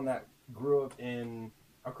someone that grew up in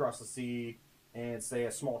across the sea and, say,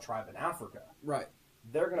 a small tribe in Africa, Right.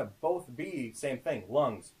 they're going to both be same thing: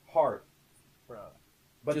 lungs, heart, Bro.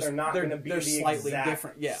 But Just- they're not they're- going to be they're the slightly exact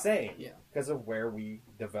different, yeah. same. Yeah. Because of where we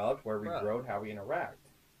developed, where we Bruh. growed, how we interact.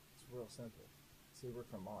 It's real simple. See, we're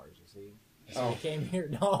from Mars, you see? Oh. We came here.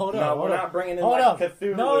 No, hold No, up. we're hold not up. bringing in Hold like up.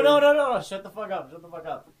 Cthulhu. No. Shut the fuck up. Shut the fuck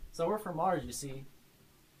up. So we're from Mars, you see?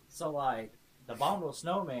 So, like, the Abominable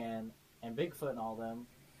Snowman and Bigfoot and all them,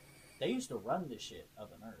 they used to run this shit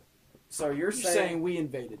up on Earth. So you're You're saying, saying we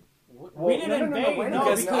invaded. We didn't no, invade. wait a No,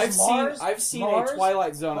 minute, Because because I've seen Mars, a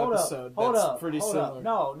Twilight Zone hold episode up, that's pretty hold similar.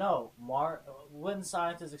 Up. No. Wouldn't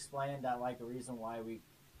scientists explain that, like, the reason why we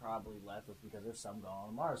probably left was because there's some going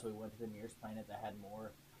on Mars. We went to the nearest planet that had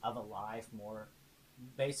more of a life,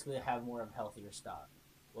 basically have more of a healthier stock.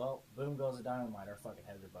 Well, boom goes the dynamite, our fucking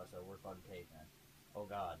heads are busted, we're fucking cavemen. Oh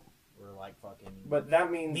god. We're like fucking but that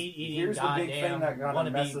means meat-eating here's the big thing that kind of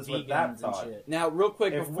wannabe messes with that vegans and thought. shit. Now, real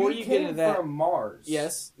quick, If before we you came get into that, from Mars,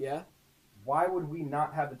 yes, yeah, why would we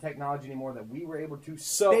not have the technology anymore that we were able to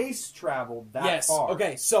So- space travel that yes, far?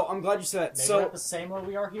 okay. So I'm glad you said that. Maybe So we're at the same way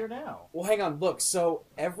we are here now. well, hang on. Look, so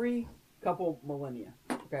every couple millennia,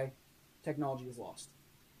 okay, technology is lost.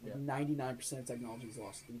 Yeah. 99% of technology is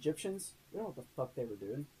lost. The Egyptians, we don't know what the fuck they were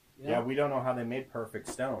doing. You know? Yeah, we don't know how they made perfect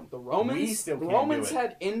stone. The Romans, we still the can't Romans do it.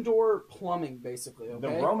 had indoor plumbing, basically. Okay,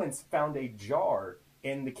 The Romans found a jar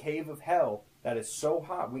in the cave of hell that is so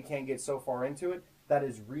hot we can't get so far into it that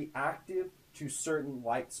is reactive to certain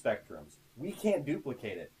light spectrums. We can't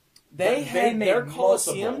duplicate it. they But had made their multiple.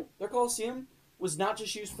 Colosseum. Their Colosseum was not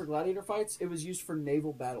just used for gladiator fights; it was used for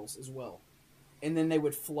naval battles as well. And then they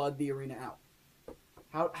would flood the arena out.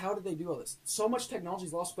 How did they do all this? So much technology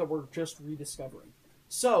is lost that we're just rediscovering.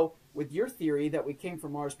 So, with your theory that we came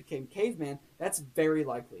from Mars, became caveman, that's very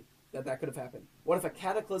likely that could have happened. What if a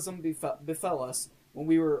cataclysm befell us when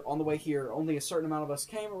we were on the way here? Only a certain amount of us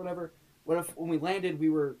came, or whatever. What if when we landed, we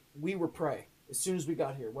were prey as soon as we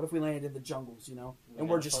got here? What if we landed in the jungles, and We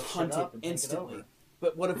we're had to just fuck shit hunted up and take it instantly? over.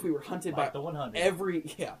 But what if we were hunted Like by the 100.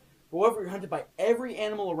 But what if we were hunted by every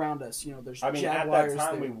animal around us? There's I mean, jaguars at that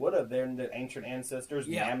time, there. we would have. They're the ancient ancestors,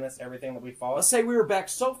 Yeah. mammoths, everything that we fought. Let's say we were back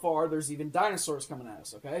so far, there's even dinosaurs coming at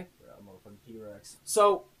us, okay? Motherfucking T-Rex.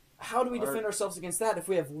 So, how do we Our- defend ourselves against that if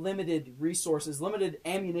we have limited resources, limited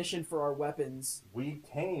ammunition for our weapons? We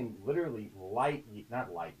came literally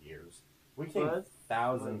not light years. We came What?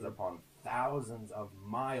 thousands upon thousands of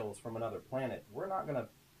miles from another planet. We're not going to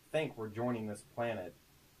think we're joining this planet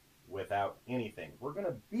without anything. We're going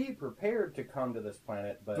to be prepared to come to this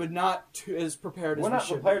planet, but But not as prepared as we're we not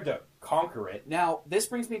should be. prepared to conquer it. Now, this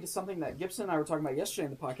brings me to something that Gibson and I were talking about yesterday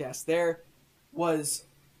in the podcast.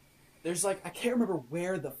 There's like, I can't remember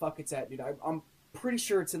where the fuck it's at, dude. I'm pretty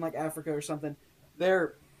sure it's in like Africa or something.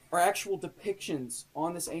 There are actual depictions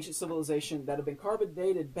on this ancient civilization that have been carbon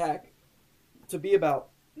dated back to be about,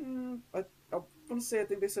 I want to say, I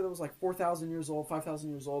think they said it was like 4,000 years old, 5,000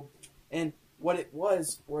 years old. And what it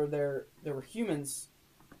was were there were humans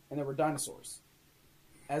and there were dinosaurs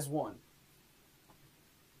as one.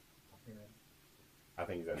 I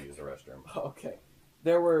think he's got to use the restroom. Okay.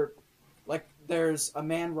 There's a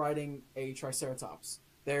man riding a Triceratops.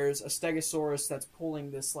 There's a Stegosaurus that's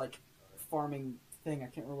pulling this, like, farming thing. I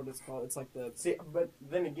can't remember what it's called. It's like the... See, but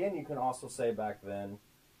then again, you can also say back then,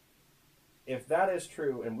 if that is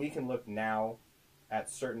true, and we can look now at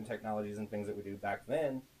certain technologies and things that we do back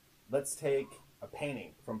then, let's take a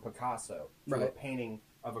painting from Picasso to a Right. painting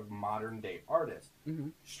of a modern-day artist.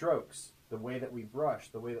 Mhm. Strokes, the way that we brush,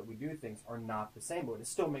 the way that we do things are not the same, but it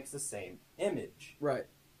still makes the same image. Right.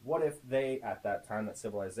 What if they, at that time, that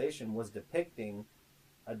civilization was depicting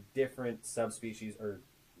a different subspecies or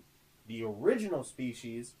the original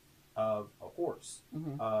species of a horse,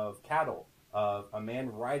 Mhm. of cattle, of a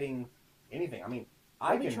man riding anything? I mean,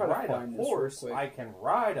 I Let me can try to ride a find this real horse, quick. I can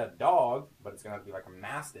ride a dog, but it's going to have to be like a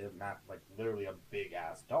mastiff, like literally a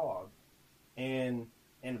big-ass dog. And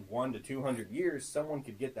in 100 to 200 years, someone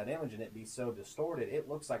could get that image and it be so distorted, it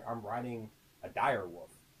looks like I'm riding a dire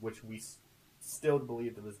wolf, which we still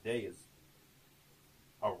believe to this day is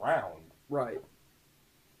around. Right.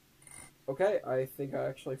 Okay, I think I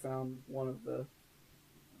actually found one of the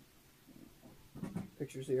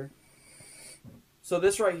pictures here. So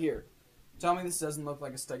this right here. Tell me this doesn't look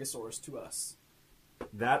like a Stegosaurus to us.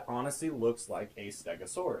 That honestly looks like a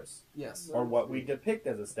Stegosaurus, Yes. or what we depict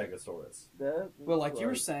as a Stegosaurus. Well, like you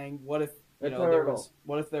were saying, what if A turtle.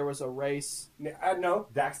 what if there was a race? No,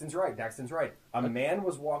 Daxton's right. Daxton's right. A man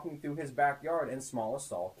was walking through his backyard and saw a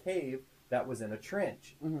small cave that was in a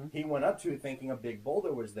trench. Mhm. He went up to it thinking a big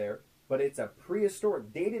boulder was there, but it's a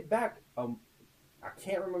prehistoric, dated back. I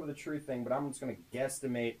can't remember the true thing, but I'm just going to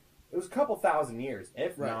guesstimate. It was a couple thousand years,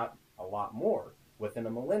 if Right. not a lot more, within a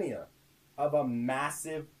millennia, of a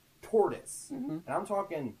massive tortoise. Mhm. And I'm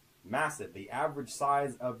talking massive. The average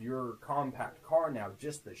size of your compact car now,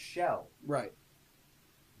 just the shell. Right.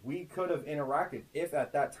 We could have interacted if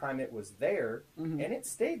at that time it was there, Mhm. and it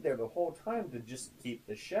stayed there the whole time to just keep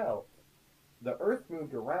the shell. The Earth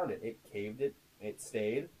moved around it. It caved it. It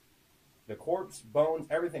stayed. The corpse, bones,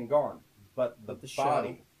 everything gone. But the the body.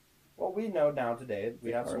 shell. Well, we know now today,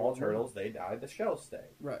 we have small Turtle. turtles. They die. The shells stay.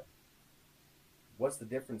 Right. What's the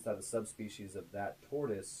difference that a subspecies of that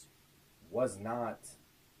tortoise was not,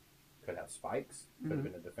 could have spikes, could have Mhm.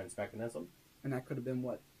 been a defense mechanism, And that could have been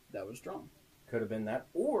what that was drawn. could have been that,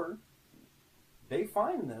 or they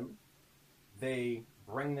find them, they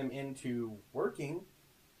bring them into working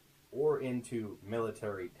or into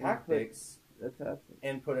military tactics Attachment.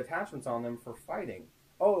 and put attachments on them for fighting.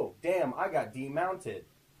 Oh, damn, I got demounted.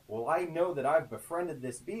 Well, I know that I've befriended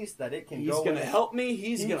this beast that it can He's go gonna in. help me.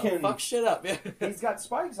 He's he gonna can- fuck shit up. He's got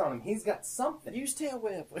spikes on him. He's got something. Use tail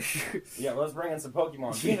whip. Yeah, let's bring in some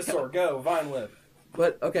Pokemon. Yeah. Venusaur, go. Vine Whip.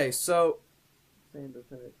 But okay, so Same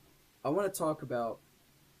defense. I want to talk about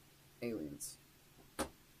aliens.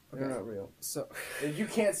 They're not real. So You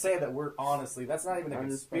can't say that we're honestly, that's not even a I'm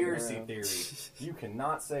just conspiracy fucking around. theory. You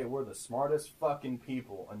cannot say we're the smartest fucking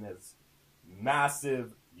people in this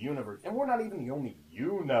massive universe. And we're not even the only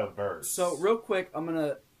universe. So real quick, I'm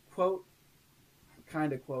gonna quote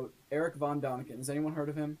Eric von Däniken. Has anyone heard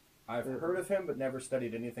of him? I've heard of him, but never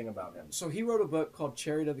studied anything about him. So he wrote a book called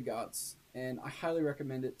Chariot of the Gods, and I highly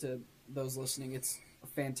recommend it to those listening. It's a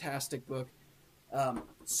fantastic book.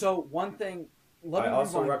 So one thing, let I me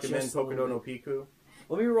also rewind recommend just a little Pocono no bit. Piku.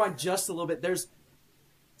 Let me rewind just a little bit.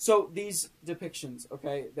 So these depictions,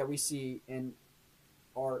 okay, that we see in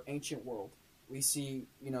our ancient world. We see,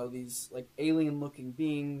 these like alien-looking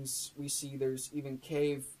beings. We see there's even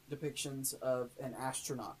cave depictions of an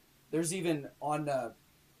astronaut. There's even on, I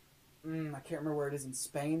can't remember where it is in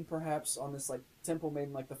Spain, perhaps, on this like temple made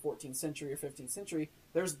in like the 14th century or 15th century.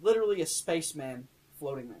 There's literally a spaceman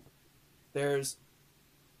floating there. There's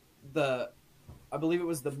I believe it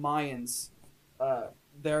was the Mayans,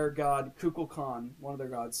 their god Kukulkan, one of their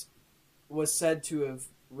gods, was said to have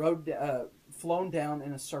flown down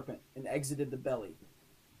in a serpent and exited the belly.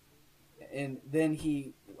 And then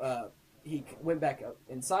he went back up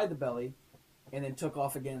inside the belly and then took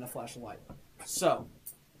off again in a flash of light. So,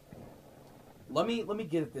 let me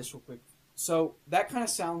get at this real quick. So, that kind of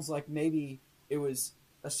sounds like maybe it was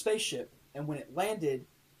a spaceship, and when it landed,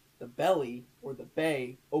 the belly or the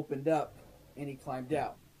bay opened up and he climbed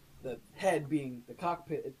out. The head being the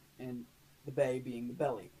cockpit and the bay being the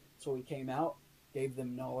belly. So he came out, gave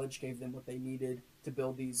them knowledge, gave them what they needed to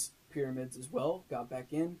build these pyramids as well, got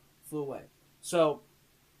back in, flew away. So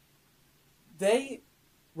they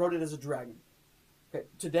wrote it as a dragon. Okay,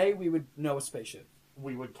 today we would know a spaceship.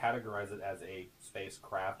 We would categorize it as a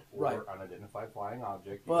spacecraft or Right. unidentified flying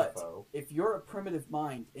object, But UFO. if you're a primitive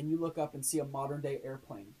mind and you look up and see a modern day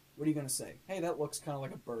airplane, what are you going to say? Hey, that looks kind of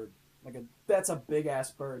like a bird. That's a big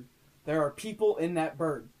ass bird. There are people in that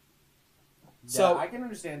bird. So Yeah, I can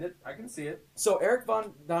understand it. I can see it. So Eric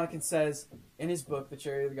von Däniken says in his book, The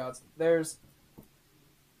Chariot of the Gods, there's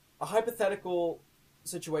a hypothetical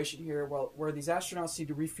situation here where these astronauts need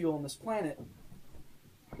to refuel on this planet,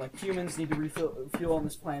 like humans need to refuel on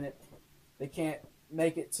this planet. They can't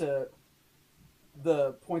make it to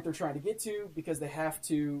the point they're trying to get to because they have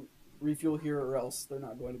to refuel here or else they're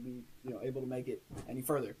not going to be able to make it any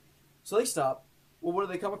further. So they stop. Well, what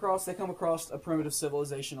do they come across? They come across a primitive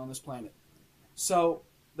civilization on this planet. So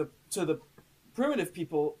to the primitive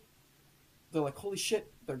people, they're like, holy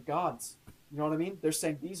shit, they're gods. You know what I mean? They're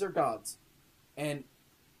saying these are gods. And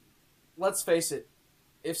let's face it,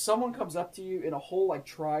 if someone comes up to you and a whole like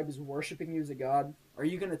tribe is worshiping you as a god, are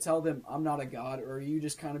you going to tell them I'm not a god, or are you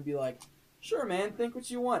just kind of be like, sure, man, think what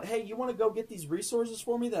you want. Hey, you want to go get these resources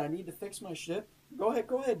for me that I need to fix my ship? Go ahead,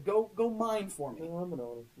 go mine for me. Well, I'm an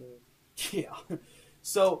honest man. Yeah.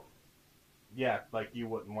 So Yeah, like you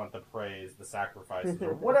wouldn't want the praise, the sacrifices,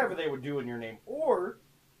 or whatever they would do in your name. Or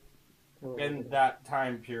in that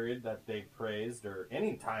time period that they praised, or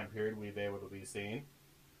any time period we've able to be seen,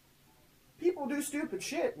 people do stupid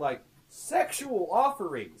shit like sexual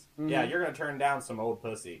offerings. Mhm. Yeah, you're going to turn down some old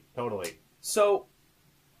pussy. Totally. So,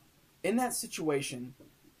 in that situation,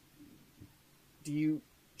 do you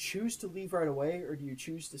choose to leave right away, or do you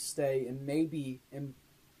choose to stay and maybe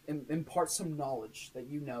impart some knowledge that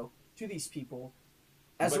you know to these people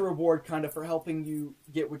as a reward kind of for helping you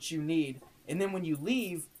get what you need? And then when you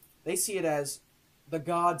leave, they see it as the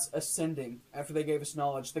gods ascending after they gave us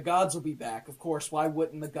knowledge. The gods will be back. Of course, why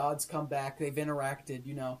wouldn't the gods come back? They've interacted,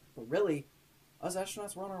 But really, us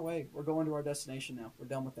astronauts, we're on our way. We're going to our destination now. We're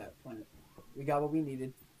done with that planet. We got what we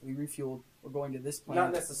needed. We refueled. We're going to this Not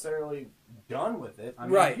planet. necessarily done with it. I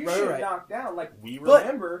mean, Right, you right, should right. knock down, like, we But-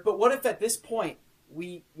 remember. But what if at this point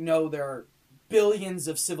we know there are billions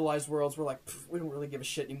of civilized worlds? We're like, we don't really give a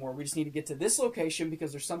shit anymore. We just need to get to this location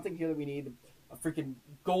because there's something here that we need. A freaking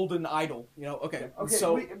golden idol. You know? Okay. Okay,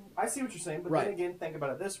 So I see what you're saying, but Right. then again, think about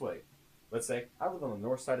it this way. Let's say I live on the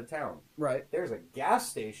north side of town. right. There's a gas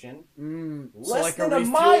station So less like than a a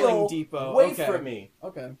refueling mile depot. away Okay. from me.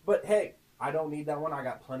 Okay. But hey, I don't need that one. I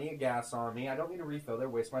got plenty of gas on me. I don't need to refill there,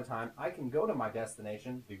 waste my time. I can go to my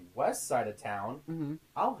destination, the west side of town. Mm-hmm.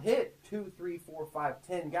 I'll hit 2, 3, 4, 5,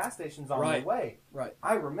 10 gas stations on Right. the way. Right.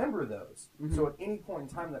 I remember those. Mhm. So at any point in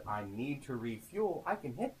time that I need to refuel, I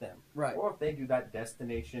can hit them. Right. Or if they do that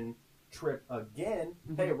destination trip again,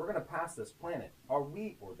 Mhm. hey, we're going to pass this planet. Or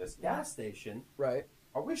this gas station, Right.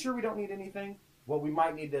 are we sure we don't need anything? Well, we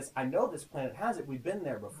might need this. I know this planet has it. We've been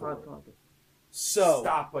there before. So.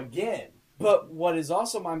 Stop again. But what is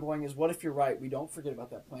also mind blowing is what if you're right? We don't forget about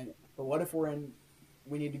that planet. But what if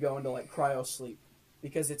we need to go into like cryo sleep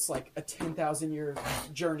because it's like a 10,000 year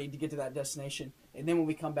journey to get to that destination, and then when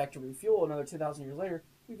we come back to refuel another 10,000 years later,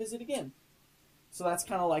 we visit again. So that's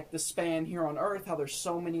kind of like the span here on Earth. How there's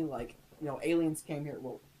so many aliens came here.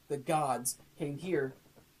 Well, the gods came here.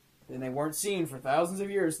 And they weren't seen for thousands of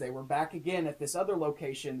years. They were back again at this other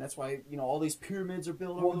location. That's why, all these pyramids are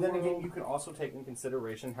built Well, over the then world. again, you can also take in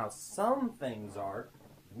consideration how some things are.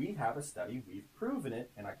 We have a study, we've proven it,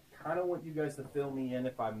 and I kind of want you guys to fill me in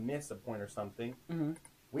if I miss a point or something. Mhm.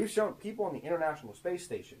 We've shown people on the International Space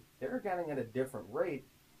Station, they're getting at a different rate.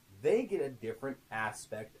 They get a different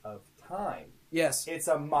aspect of time. Yes. It's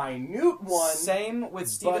a minute one. Same with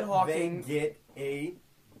Stephen but Hawking. They get a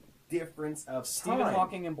difference of Stephen time.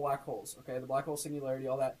 Hawking and black holes, okay? The black hole singularity,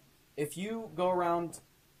 all that. If you go around,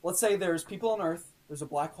 let's say there's people on Earth, there's a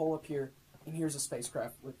black hole up here, and here's a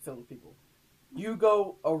spacecraft filled with people. You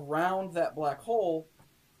go around that black hole,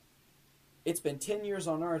 it's been 10 years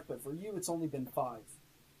on Earth, but for you it's only been 5.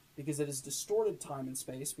 Because it has distorted time and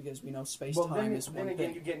space, because we know space-time is one then again,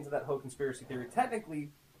 thing. you get into that whole conspiracy theory.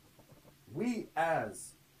 Technically, we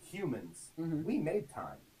as humans, Mhm. we made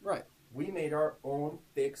time. Right. We made our own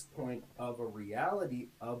fixed point of a reality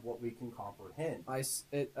of what we can comprehend.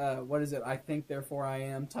 What is it? I think, therefore I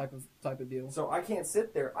am type of deal. So I can't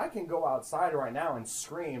sit there. I can go outside right now and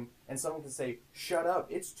scream, and someone can say, "Shut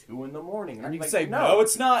up! It's 2 in the morning." And I'm you can like, say, no,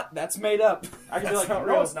 it's not. That's made up. I can be That's like, not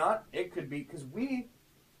 "No, real." it's not. It could be," because we,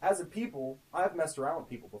 as a people, I've messed around with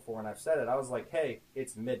people before, and I've said it. I was like, "Hey,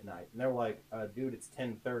 it's midnight," and they're like, "Dude, it's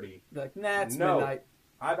 10:30." You're like, nah, it's No. midnight.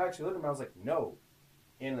 I've actually looked at them. I was like, "No."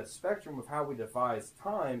 In the spectrum of how we devise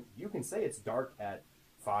time, you can say it's dark at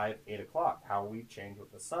 5, 8 o'clock. How we change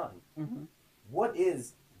with the sun. Mm-hmm. What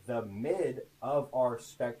is the mid of our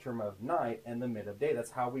spectrum of night and the mid of day?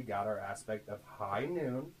 That's how we got our aspect of high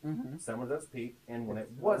noon, Mm-hmm. summer does peak, and when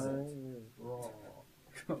it wasn't Oh,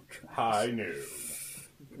 high noon.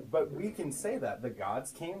 But we can say that the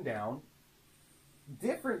gods came down.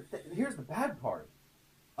 Here's the bad part.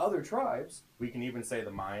 Other tribes, we can even say the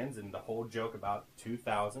Mayans and the whole joke about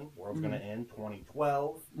 2000, world's going to end,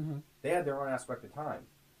 2012. Mm-hmm. They had their own aspect of time.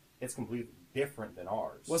 It's completely different than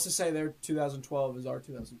ours. What's to say their 2012 is our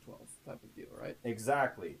 2012 type of deal, right?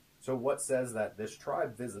 Exactly. So what says that this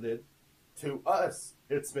tribe visited? To us,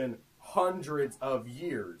 it's been hundreds of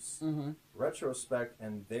years. Mm-hmm. Retrospect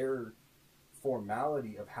and their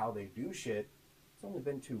formality of how they do shit, it's only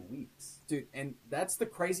been 2 weeks. Dude, and that's the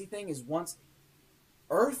crazy thing is once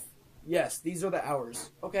Earth, yes, these are the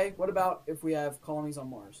hours. Okay, what about if we have colonies on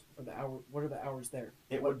Mars? What are the hours there?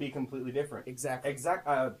 It would be completely different. Exactly.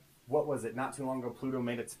 What was it? Not too long ago, Pluto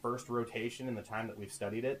made its first rotation in the time that we've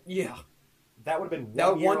studied it. Yeah. That would have been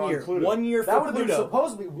That 1 year 1 year. on Pluto. 1 year that for would have been Pluto.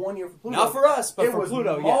 supposedly 1 year for Pluto. Not for us, but it for was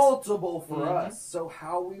Pluto, yes. multiple for Mhm. us. So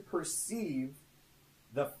how we perceive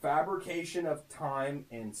the fabrication of time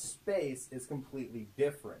and space is completely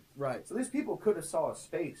different. Right. So these people could have saw a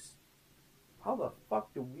space. How the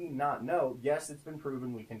fuck do we not know? Yes, it's been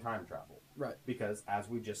proven we can time travel. Right. Because as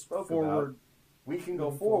we just spoke Forward. about, we can go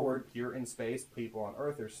Moving forward. Here in space, people on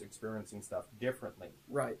Earth are experiencing stuff differently.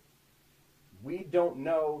 Right. We don't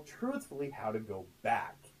know, truthfully, how to go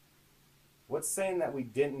back. What's saying that we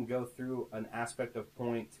didn't go through an aspect of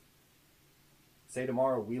point, say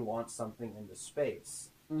tomorrow we launch something into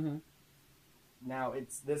space. Mm-hmm. Now,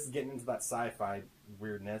 this is getting into that sci-fi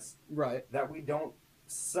weirdness, Right. that we don't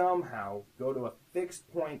somehow go to a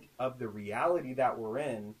fixed point of the reality that we're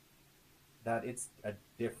in, that it's a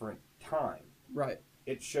different time. Right.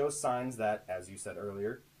 It shows signs that, as you said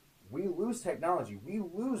earlier, we lose technology, we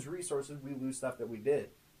lose resources, we lose stuff that we did.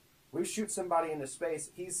 We shoot somebody into space,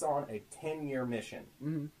 he's on a 10-year mission.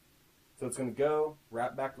 Mm-hmm. So it's going to go,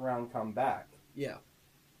 wrap back around, come back. Yeah.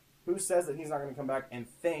 Who says that he's not going to come back and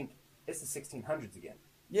think it's the 1600s again?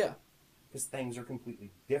 Yeah. Because things are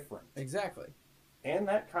completely different. Exactly. And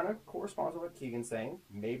that kind of corresponds with what Keegan's saying.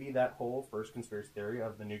 Maybe that whole first conspiracy theory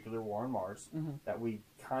of the nuclear war on Mars, that we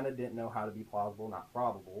kind of didn't know how to be plausible, not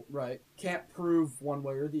probable. Right. Can't prove one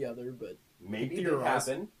way or the other, but maybe it did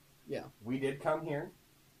happen. Yeah. We did come here.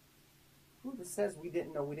 Who says we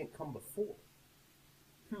didn't know we didn't come before?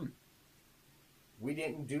 We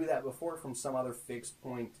didn't do that before from some other fixed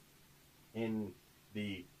point in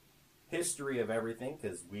the history of everything,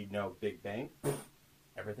 because we know Big Bang,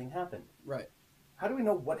 everything happened. Right. How do we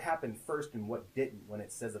know what happened first and what didn't when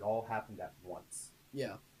it says it all happened at once?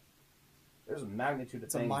 Yeah. There's a magnitude of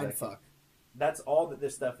It's things. a mind fuck. That's all that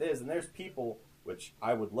this stuff is. And there's people, which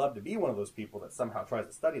I would love to be one of those people that somehow tries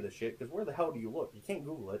to study this shit, because where the hell do you look? You can't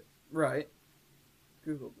Google it. Right.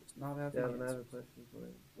 Google does not have Yeah, the and I have a answers. question for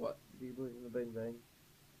you. What? Do you believe in the Big Bang?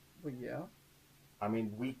 Well, yeah. I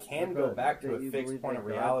mean, we can But go back to do a you fixed believe point that of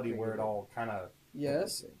God reality where created it all kind of...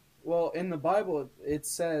 Yes. Well, in the Bible, it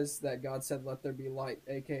says that God said, "Let there be light,"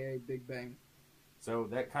 aka Big Bang. So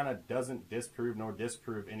that kind of doesn't disprove nor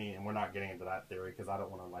disprove any, and we're not getting into that theory because I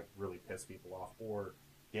don't want to like really piss people off or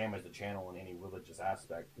damage the channel in any religious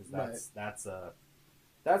aspect, because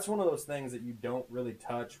that's one of those things that you don't really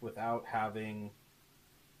touch without having.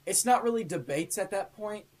 It's not really debates at that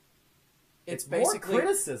point. It's basically more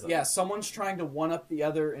criticism. Yeah, someone's trying to one up the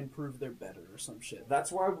other and prove they're better or some shit.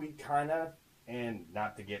 That's why we kind of, and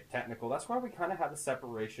not to get technical, that's why we kind of have the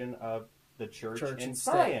separation of the church and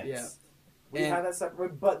state, science. yeah. We have that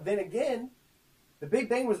separate, but then again, the Big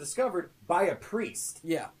Bang was discovered by a priest.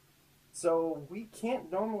 Yeah. So we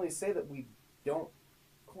can't normally say that we don't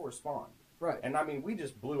correspond. Right. And I mean, we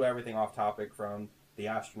just blew everything off topic from the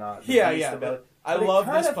astronaut. I love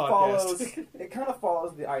this podcast. It kind of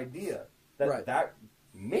follows the idea that Right. that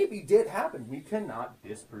maybe did happen. We cannot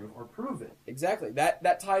disprove or prove it. Exactly.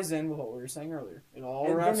 That ties in with what we were saying earlier. It all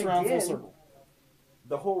And wraps then around full again, circle.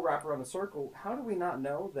 The whole wrap around the circle, how do we not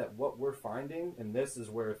know that what we're finding, and this is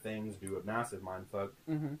where things do a massive mindfuck,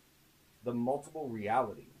 the multiple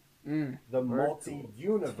reality, the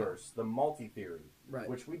multi-universe, the multi-theory, Right.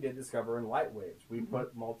 which we did discover in light waves. We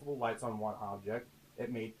put multiple lights on one object.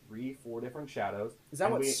 It made 3-4 different shadows. Is that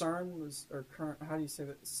and what CERN was, or current? How do you say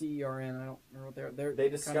that? CERN. I don't remember what they're. They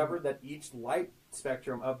discovered that each light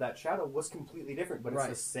spectrum of that shadow was completely different, but it's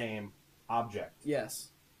the same object.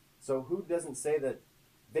 Yes. So who doesn't say that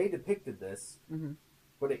they depicted this,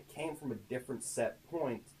 but it came from a different set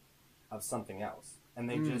point of something else, and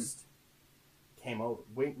they just came over.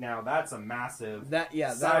 Wait, now that's a massive that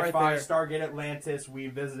sci-fi right there. Stargate Atlantis. We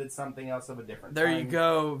visited something else of a different. There time. you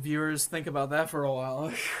go, viewers. Think about that for a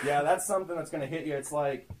while. Yeah, that's something that's going to hit you. It's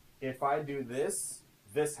like, if I do this,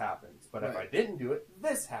 this happens. But if I didn't do it,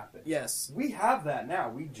 this happens. Yes. We have that now.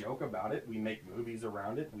 We joke about it. We make movies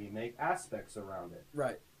around it. We make aspects around it.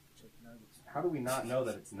 Right. How do we not know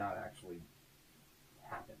that it's not actually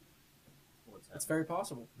happened? It's very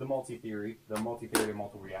possible. The multi-theory of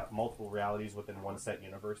multiple realities within one set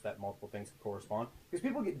universe, that multiple things can correspond. Because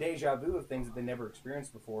people get deja vu of things that they never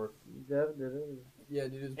experienced before. Devin did it. Yeah,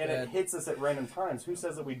 dude, it's And bad. it hits us at random times. Who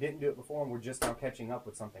says that we didn't do it before and we're just now catching up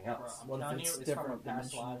with something else? I'm What if telling you, it's it's from a different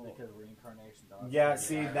past life dimensional? because reincarnation does. Yeah,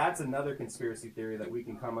 see, that's another conspiracy theory that we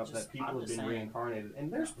can come up Just- that people I'm have just been saying. reincarnated.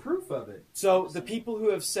 And there's proof of it. So the people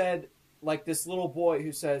who have said, like this little boy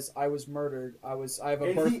who says, "I was murdered. I have a And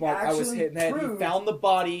he birthmark. I was actually hit in the head." He proved- found the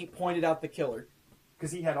body, pointed out the killer.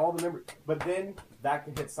 Because he had all the memories. But then that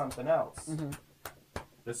can hit something else.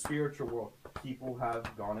 The spiritual world. People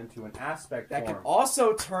have gone into an aspect That form. can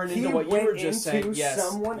also turn into what you went were just saying. into Yes.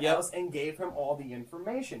 someone Yep. else and gave him all the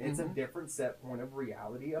information. It's a different set point of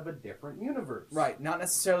reality of a different universe. Right. Not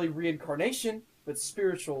necessarily reincarnation, but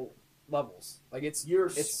spiritual levels. Like it's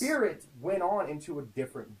Spirit went on into a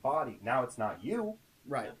different body. Now it's not you.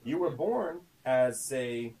 Right. You were born as,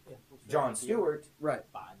 say, John Stewart. Right.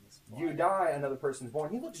 You die, another person's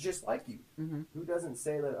born. He looks just like you. Who doesn't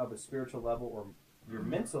say that of a spiritual level or your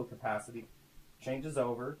mental capacity changes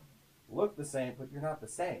over, look the same, but you're not the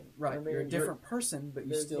same. Right. I mean, you're a different person, but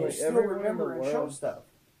you there's still. You like still everyone in remember the and show world- stuff.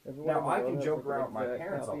 Everyone Now, in the I world can has, joke like, around an with my exact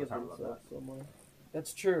parents all copy the of time about themselves somewhere.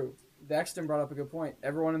 That's true. Daxton brought up a good point.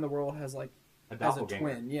 Everyone in the world has like A has a doppelganger.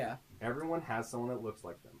 twin. Yeah. Everyone has someone that looks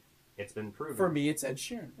like them. It's been proven. For me, it's Ed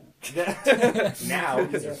Sheeran. Now,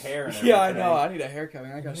 because of hair and everything. Yeah, I know. I need a haircut.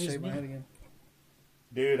 Man. I gotta shave my head again.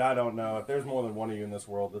 Dude, I don't know. If there's more than one of you in this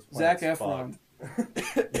world, this Zac planet's Efron.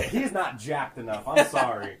 fucked. Yeah, he's not jacked enough. I'm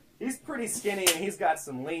sorry. He's pretty skinny and he's got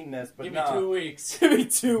some leanness, but Give no. me 2 weeks. Give me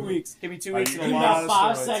 2 weeks. Give me 2 Are weeks you and a Give me lot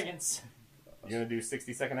about of 5 steroids. seconds. You gonna do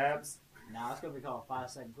 60-second abs? Now it's gonna be called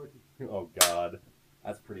 5-second quickie. Oh God,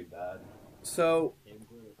 that's pretty bad. So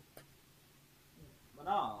Included. But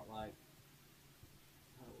no, like.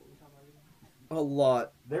 What were we talking about again? a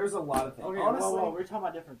lot. There's a lot of things. Okay, Honestly, whoa, we're talking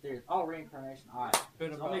about different theories. Oh, reincarnation. All right.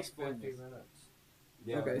 Been So about let me explain 50 this. minutes.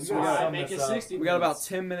 yeah, Okay, we so gotta we got- sum make this it up 60 We got about minutes.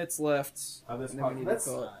 10 minutes left. of this And then we podcast. need to Let's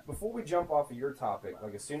call it. before we jump off of your topic,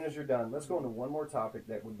 like as soon as you're done, let's go into one more topic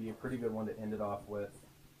that would be a pretty good one to end it off with.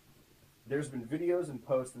 There's been videos and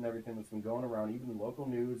posts and everything that's been going around, even local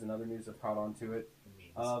news and other news have caught on to it,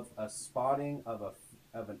 of a spotting of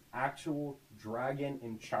an actual dragon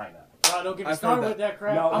in China. Oh, don't get me I've started heard with that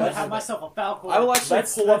crap. No, I'm gonna that's- have myself a falcon. I will actually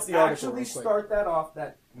Let's pull up the article actually real quick. start that off.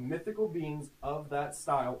 That mythical beings of that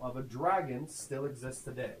style of a dragon still exist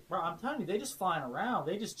today. Bro, I'm telling you, they just flying around.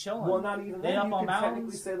 They just chilling. Well, not even They that. up You on can technically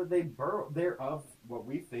mountains. say that they burrow. They're of what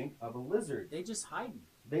we think of a lizard. They just hiding.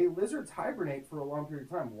 Lizards hibernate for a long period of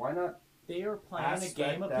time. Why not They are playing a aspect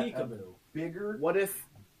game of that peekaboo. bigger, What if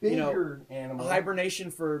bigger animal?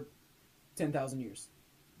 hibernation for 10,000 years?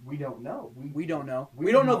 We don't know. We don't know. We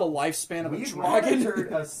We don't know mo- the lifespan of a We've dragon.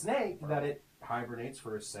 monitored a snake that it hibernates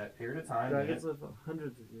for a set period of time. Dragons live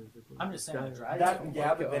hundreds of years. I'm just saying, a dragon. That,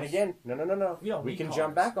 yeah, but then gosh. again, no. You don't We need can cars.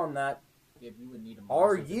 jump back on that. Yeah, you would need a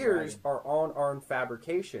Our monster years dragon. are on our own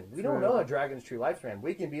fabrication. We don't True. know a dragon's true lifespan.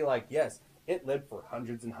 We can be like, yes, it lived for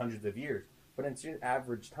hundreds and hundreds of years. But in its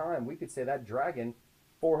average time, we could say that dragon,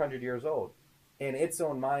 400 years old. In its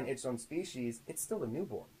own mind, its own species, it's still a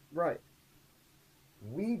newborn. Right.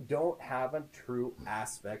 We don't have a true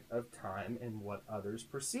aspect of time in what others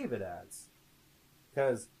perceive it as.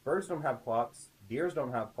 Because birds don't have clocks, deers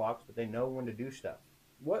don't have clocks, but they know when to do stuff.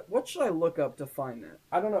 What should I look up to find that?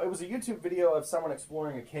 I don't know. It was a YouTube video of someone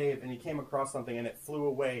exploring a cave, and he came across something, and it flew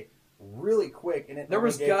away really quick. And it There only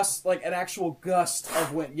was gave- gust, like an actual gust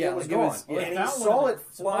of wind. Yeah, it was like gone. yeah. They And he found saw one it and-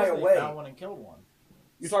 fly supposedly away. Found one and killed one.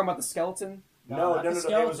 You're talking about the skeleton? No. not the It was a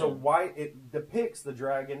skeleton. white. It depicts the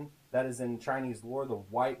dragon that is in Chinese lore, the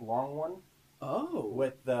white long one Oh.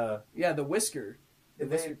 with the. Yeah, the whisker. The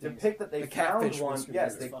They whisker things. depict that they The found catfish one. whisker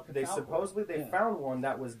Yes, things. they Fucking cowboy. supposedly they Yeah. found one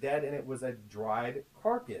that was dead, and it was a dried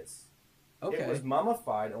carcass. Okay. It was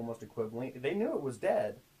mummified, almost equivalently. They knew it was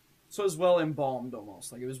dead. So it was well embalmed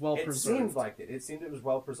almost. Like it was well It preserved. seemed like it. It seemed it was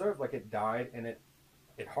well preserved, like it died and it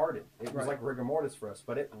hardened. It was Right. like rigor mortis for us,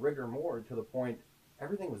 but it rigor mortis to the point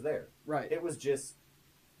everything was there. Right. It was just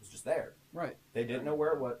there. Right. They didn't know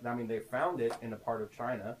where it was. I mean, they found it in a part of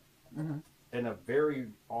China, Mhm. in a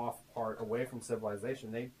very off part away from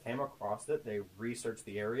civilization. They came across it. They researched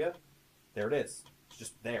the area. There it is. It's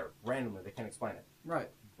just there randomly. They can't explain it. Right.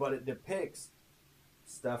 But it depicts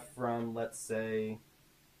stuff from, let's say,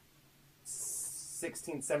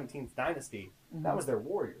 16th, 17th dynasty. That was their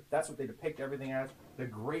warrior. That's what they depict everything as. The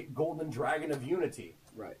great golden dragon of unity.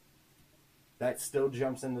 Right. That still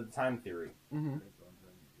jumps into the time theory. Mm-hmm.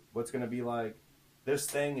 What's going to be like, this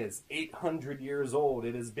thing is 800 years old.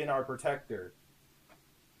 It has been our protector.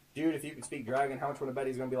 Dude, if you could speak dragon, how much would I bet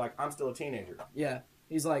he's going to be like, I'm still a teenager? Yeah.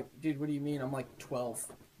 He's like, dude, what do you mean? I'm like 12.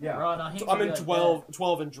 Yeah. Bro, no, he I'm in could be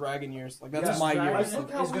 12 in dragon years. Like that's Yeah. my Dragon years. Look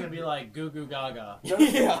how is going to we- be like goo goo gaga.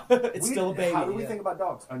 Yeah. It's still a baby. How do we yeah. think about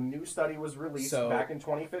dogs? A new study was released So- back in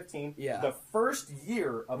 2015. Yeah. The first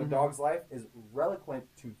year of a Mhm. dog's life is relevant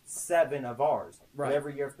to 7 of ours. Right. But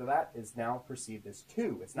every year after that is now perceived as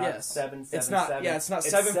 2. It's not Yes. 7, 7, It's not. 7. Yeah. It's not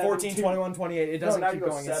 7, 14, 2. 21, 28. It No, doesn't now keep you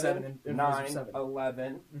go going at 7, 7 and 9, 7.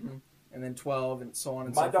 11. Mm-hmm. And then 12 and so on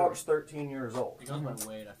and My so dog's forth. 13 years old. It goes by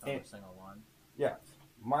weight. I found And- a single one. Yeah.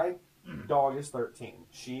 My dog is 13.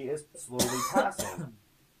 She is slowly passing.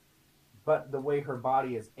 But the way her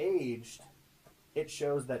body is aged, it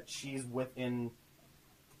shows that she's within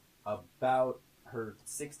about her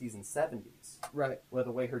 60s and 70s. Right. With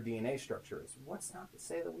the way her DNA structure is. What's not to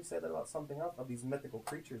say that we say that about something else, of these mythical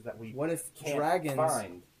creatures that we What if can't dragons?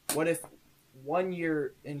 find? What if 1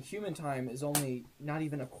 year in human time is only not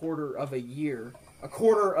even a quarter of a year, a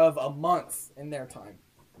quarter of a month in their time?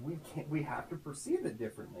 We can't. We have to perceive it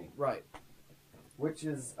differently, Right. which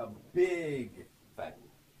is a big thing.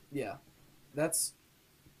 Yeah.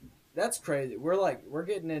 That's crazy. We're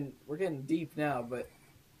getting deep now, but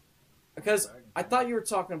because I thought you were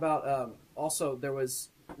talking about also there was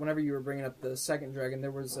whenever you were bringing up the second dragon,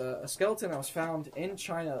 there was a skeleton that was found in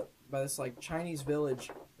China by this like Chinese village.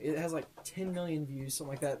 It has like 10 million views,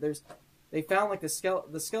 something like that. They found like the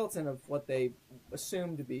skeleton of what they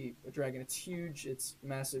assumed to be a dragon. It's huge. It's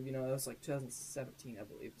massive. You know, it was like 2017, I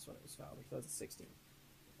believe, is when it was found, or 2016.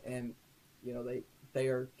 And you know, they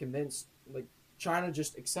are convinced. Like China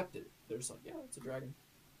just accepted it. They're just like, yeah, it's a dragon.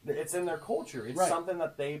 It's in their culture. It's Right. something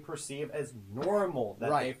that they perceive as normal that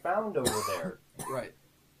Right. they found over there. Right.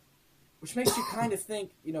 which makes you kind of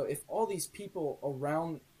think, if all these people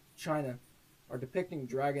around China are depicting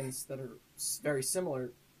dragons that are very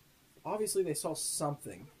similar, obviously they saw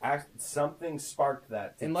something. Something sparked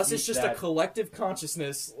that. Unless it's just a collective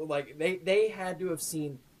consciousness, like they had to have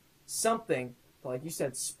seen something, like you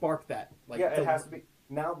said, spark that. Like it has to be.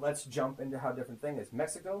 Now let's jump into how different thing is.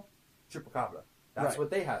 Mexico, chupacabra. That's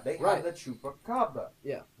what they had. They had the chupacabra.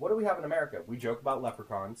 Yeah. What do we have in America? We joke about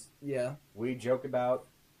leprechauns. Yeah. We joke about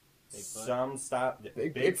Bigfoot. some stuff.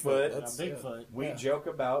 Bigfoot. That's Bigfoot. We joke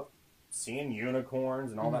about seeing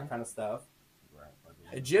unicorns and all that kind of stuff.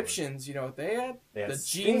 Egyptians, you know what they had? They had the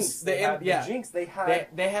Sphinx, genes. they had the Jinx. They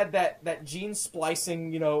had that gene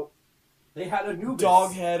splicing. They had Anubis.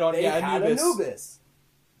 Dog head on. They had Anubis. Anubis.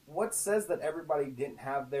 What says that everybody didn't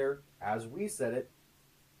have their, as we said it,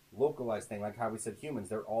 localized thing, like how we said humans?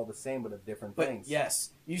 They're all the same, but of different things. Yes,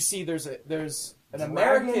 you see, there's an Dragons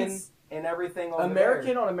American and everything. Over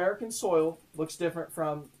American there. on American soil looks different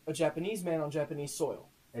from a Japanese man on Japanese soil.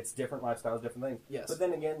 It's different lifestyles, different things. Yes. But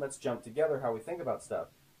then again, let's jump together how we think about stuff.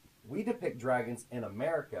 We depict dragons in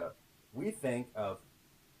America. We think of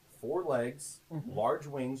 4 legs, large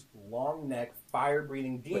wings, long neck,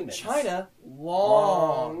 fire-breathing demons. But China,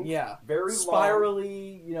 long, very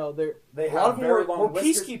spirally. they a lot have of them very were long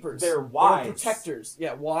whiskers. peacekeepers. They're They were wise. protectors.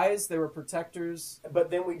 Yeah, wise. They were protectors. But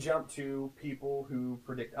then we jump to people who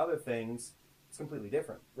predict other things. It's completely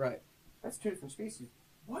different. Right. That's 2 different species.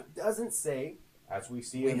 What doesn't say, as we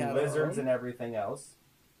see We in have lizards our own. and everything else,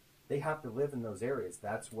 they have to live in those areas.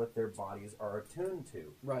 That's what their bodies are attuned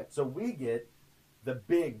to. Right. So we get the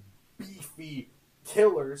big, beefy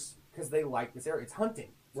killers because they like this area. It's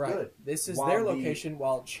hunting. It's Right. good. This is While their the- location,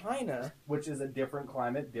 while China, Which is a different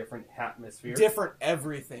climate, different atmosphere. different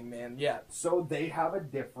everything, man. Yeah. So they have a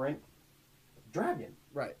different dragon.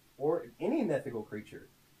 Right. Or any mythical creature.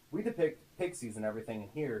 We depict pixies and everything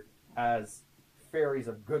here as fairies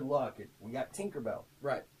of good luck. We got Tinkerbell.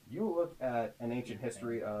 Right. You look at an ancient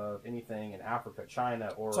history of anything in Africa,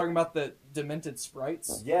 China, or Talking about the demented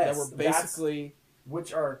sprites. Yes, That were basically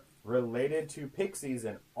which are related to pixies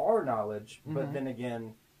in our knowledge, but Mhm. then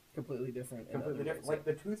again, completely different. in completely other different. ways. Like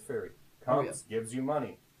the tooth fairy Oh, comes, gives you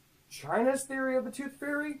money. China's theory of the tooth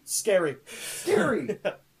fairy, Scary. scary.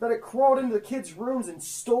 That it crawled into the kids' rooms and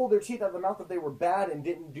stole their teeth out of their mouth, that they were bad and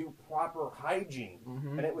didn't do proper hygiene,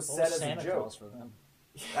 Mhm. and it was Old said as Santa a joke. Claus for them.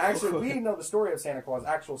 Actually, we know the story of Santa Claus.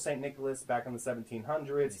 Actual Saint Nicholas back in the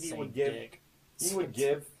 1700s. He Saint would give Dick. toys and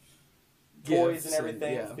Gifts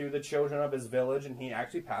everything yeah. through the children of his village, and he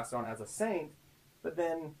actually passed on as a saint. But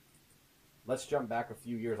then, let's jump back a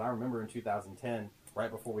few years. I remember in 2010, right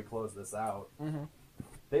before we closed this out, Mhm.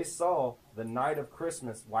 they saw the night of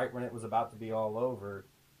Christmas, right when it was about to be all over,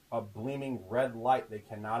 a gleaming red light they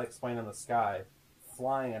cannot explain in the sky,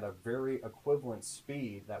 flying at a very equivalent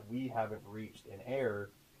speed that we haven't reached in air,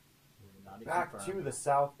 Not even back to confirmed. the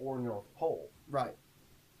South or North Pole. Right.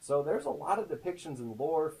 So there's a lot of depictions in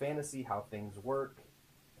lore, fantasy, how things work.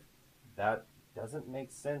 That doesn't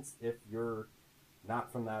make sense if you're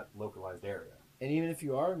not from that localized area. And even if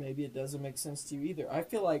you are, maybe it doesn't make sense to you either. I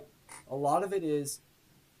feel like a lot of it is,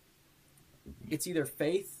 it's either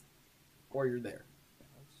faith or you're there.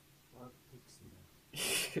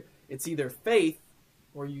 It's either faith,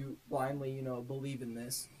 where you blindly, believe in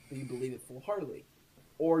this, but you believe it full-heartedly.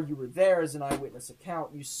 Or you were there as an eyewitness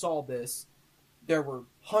account, you saw this, there were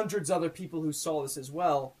hundreds other people who saw this as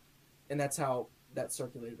well, and that's how that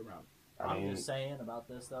circulated around. I I'm mean, just saying about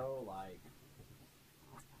this though, like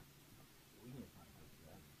we need to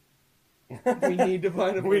find a We need to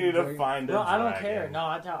find a we need to dragon. find a No, I don't dragon. care. No,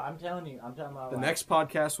 I'm telling you. I'm talking about The like, next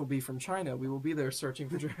podcast will be from China. We will be there searching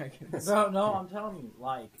for dragons. No, I'm telling you,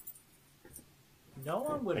 like no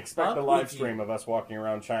one would Expect fuck a live with you. stream of us walking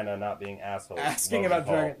around China not being assholes. Asking Logan about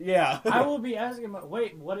Paul. dragons. Yeah. I will be asking him.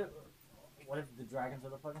 Wait, what if the dragons are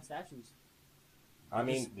the fucking statues? I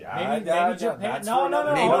mean, Maybe Japan. Japan- no, no,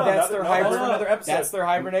 no, Maybe no, that's their hibernation. Another episode. That's their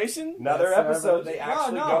hibernation. Another That's their episode. They hibernation.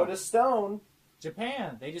 actually No. go to stone.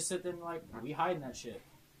 Japan, they just sit there and like we hiding that shit.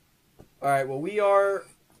 All right. Well, we are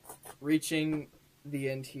reaching the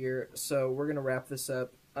end here, so we're gonna wrap this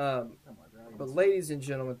up. Come on, dragons. But ladies and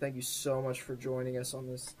gentlemen, thank you so much for joining us on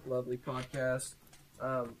this lovely podcast.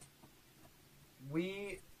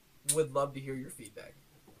 We would love to hear your feedback.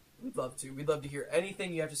 We'd love to. We'd love to hear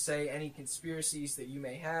anything you have to say, any conspiracies that you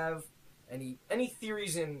may have, any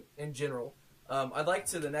theories in general. I'd like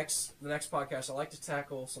to the next podcast. I'd like to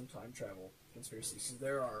tackle some time travel conspiracies, because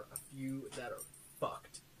there are a few that are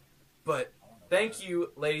fucked. But thank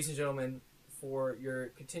you, ladies and gentlemen, for your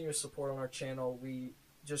continuous support on our channel. We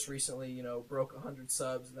just recently, broke 100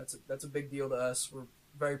 subs, and that's a big deal to us. We're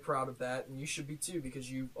very proud of that, and you should be too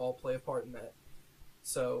because you all play a part in that.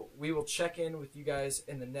 So we will check in with you guys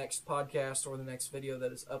in the next podcast or the next video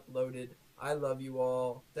that is uploaded. I love you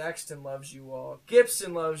all. Daxton loves you all.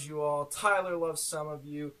 Gibson loves you all. Tyler loves some of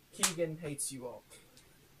you. Keegan hates you all.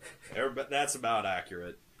 That's about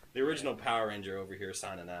accurate. The original Power Ranger over here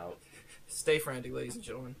signing out. Stay frantic, ladies and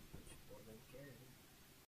gentlemen.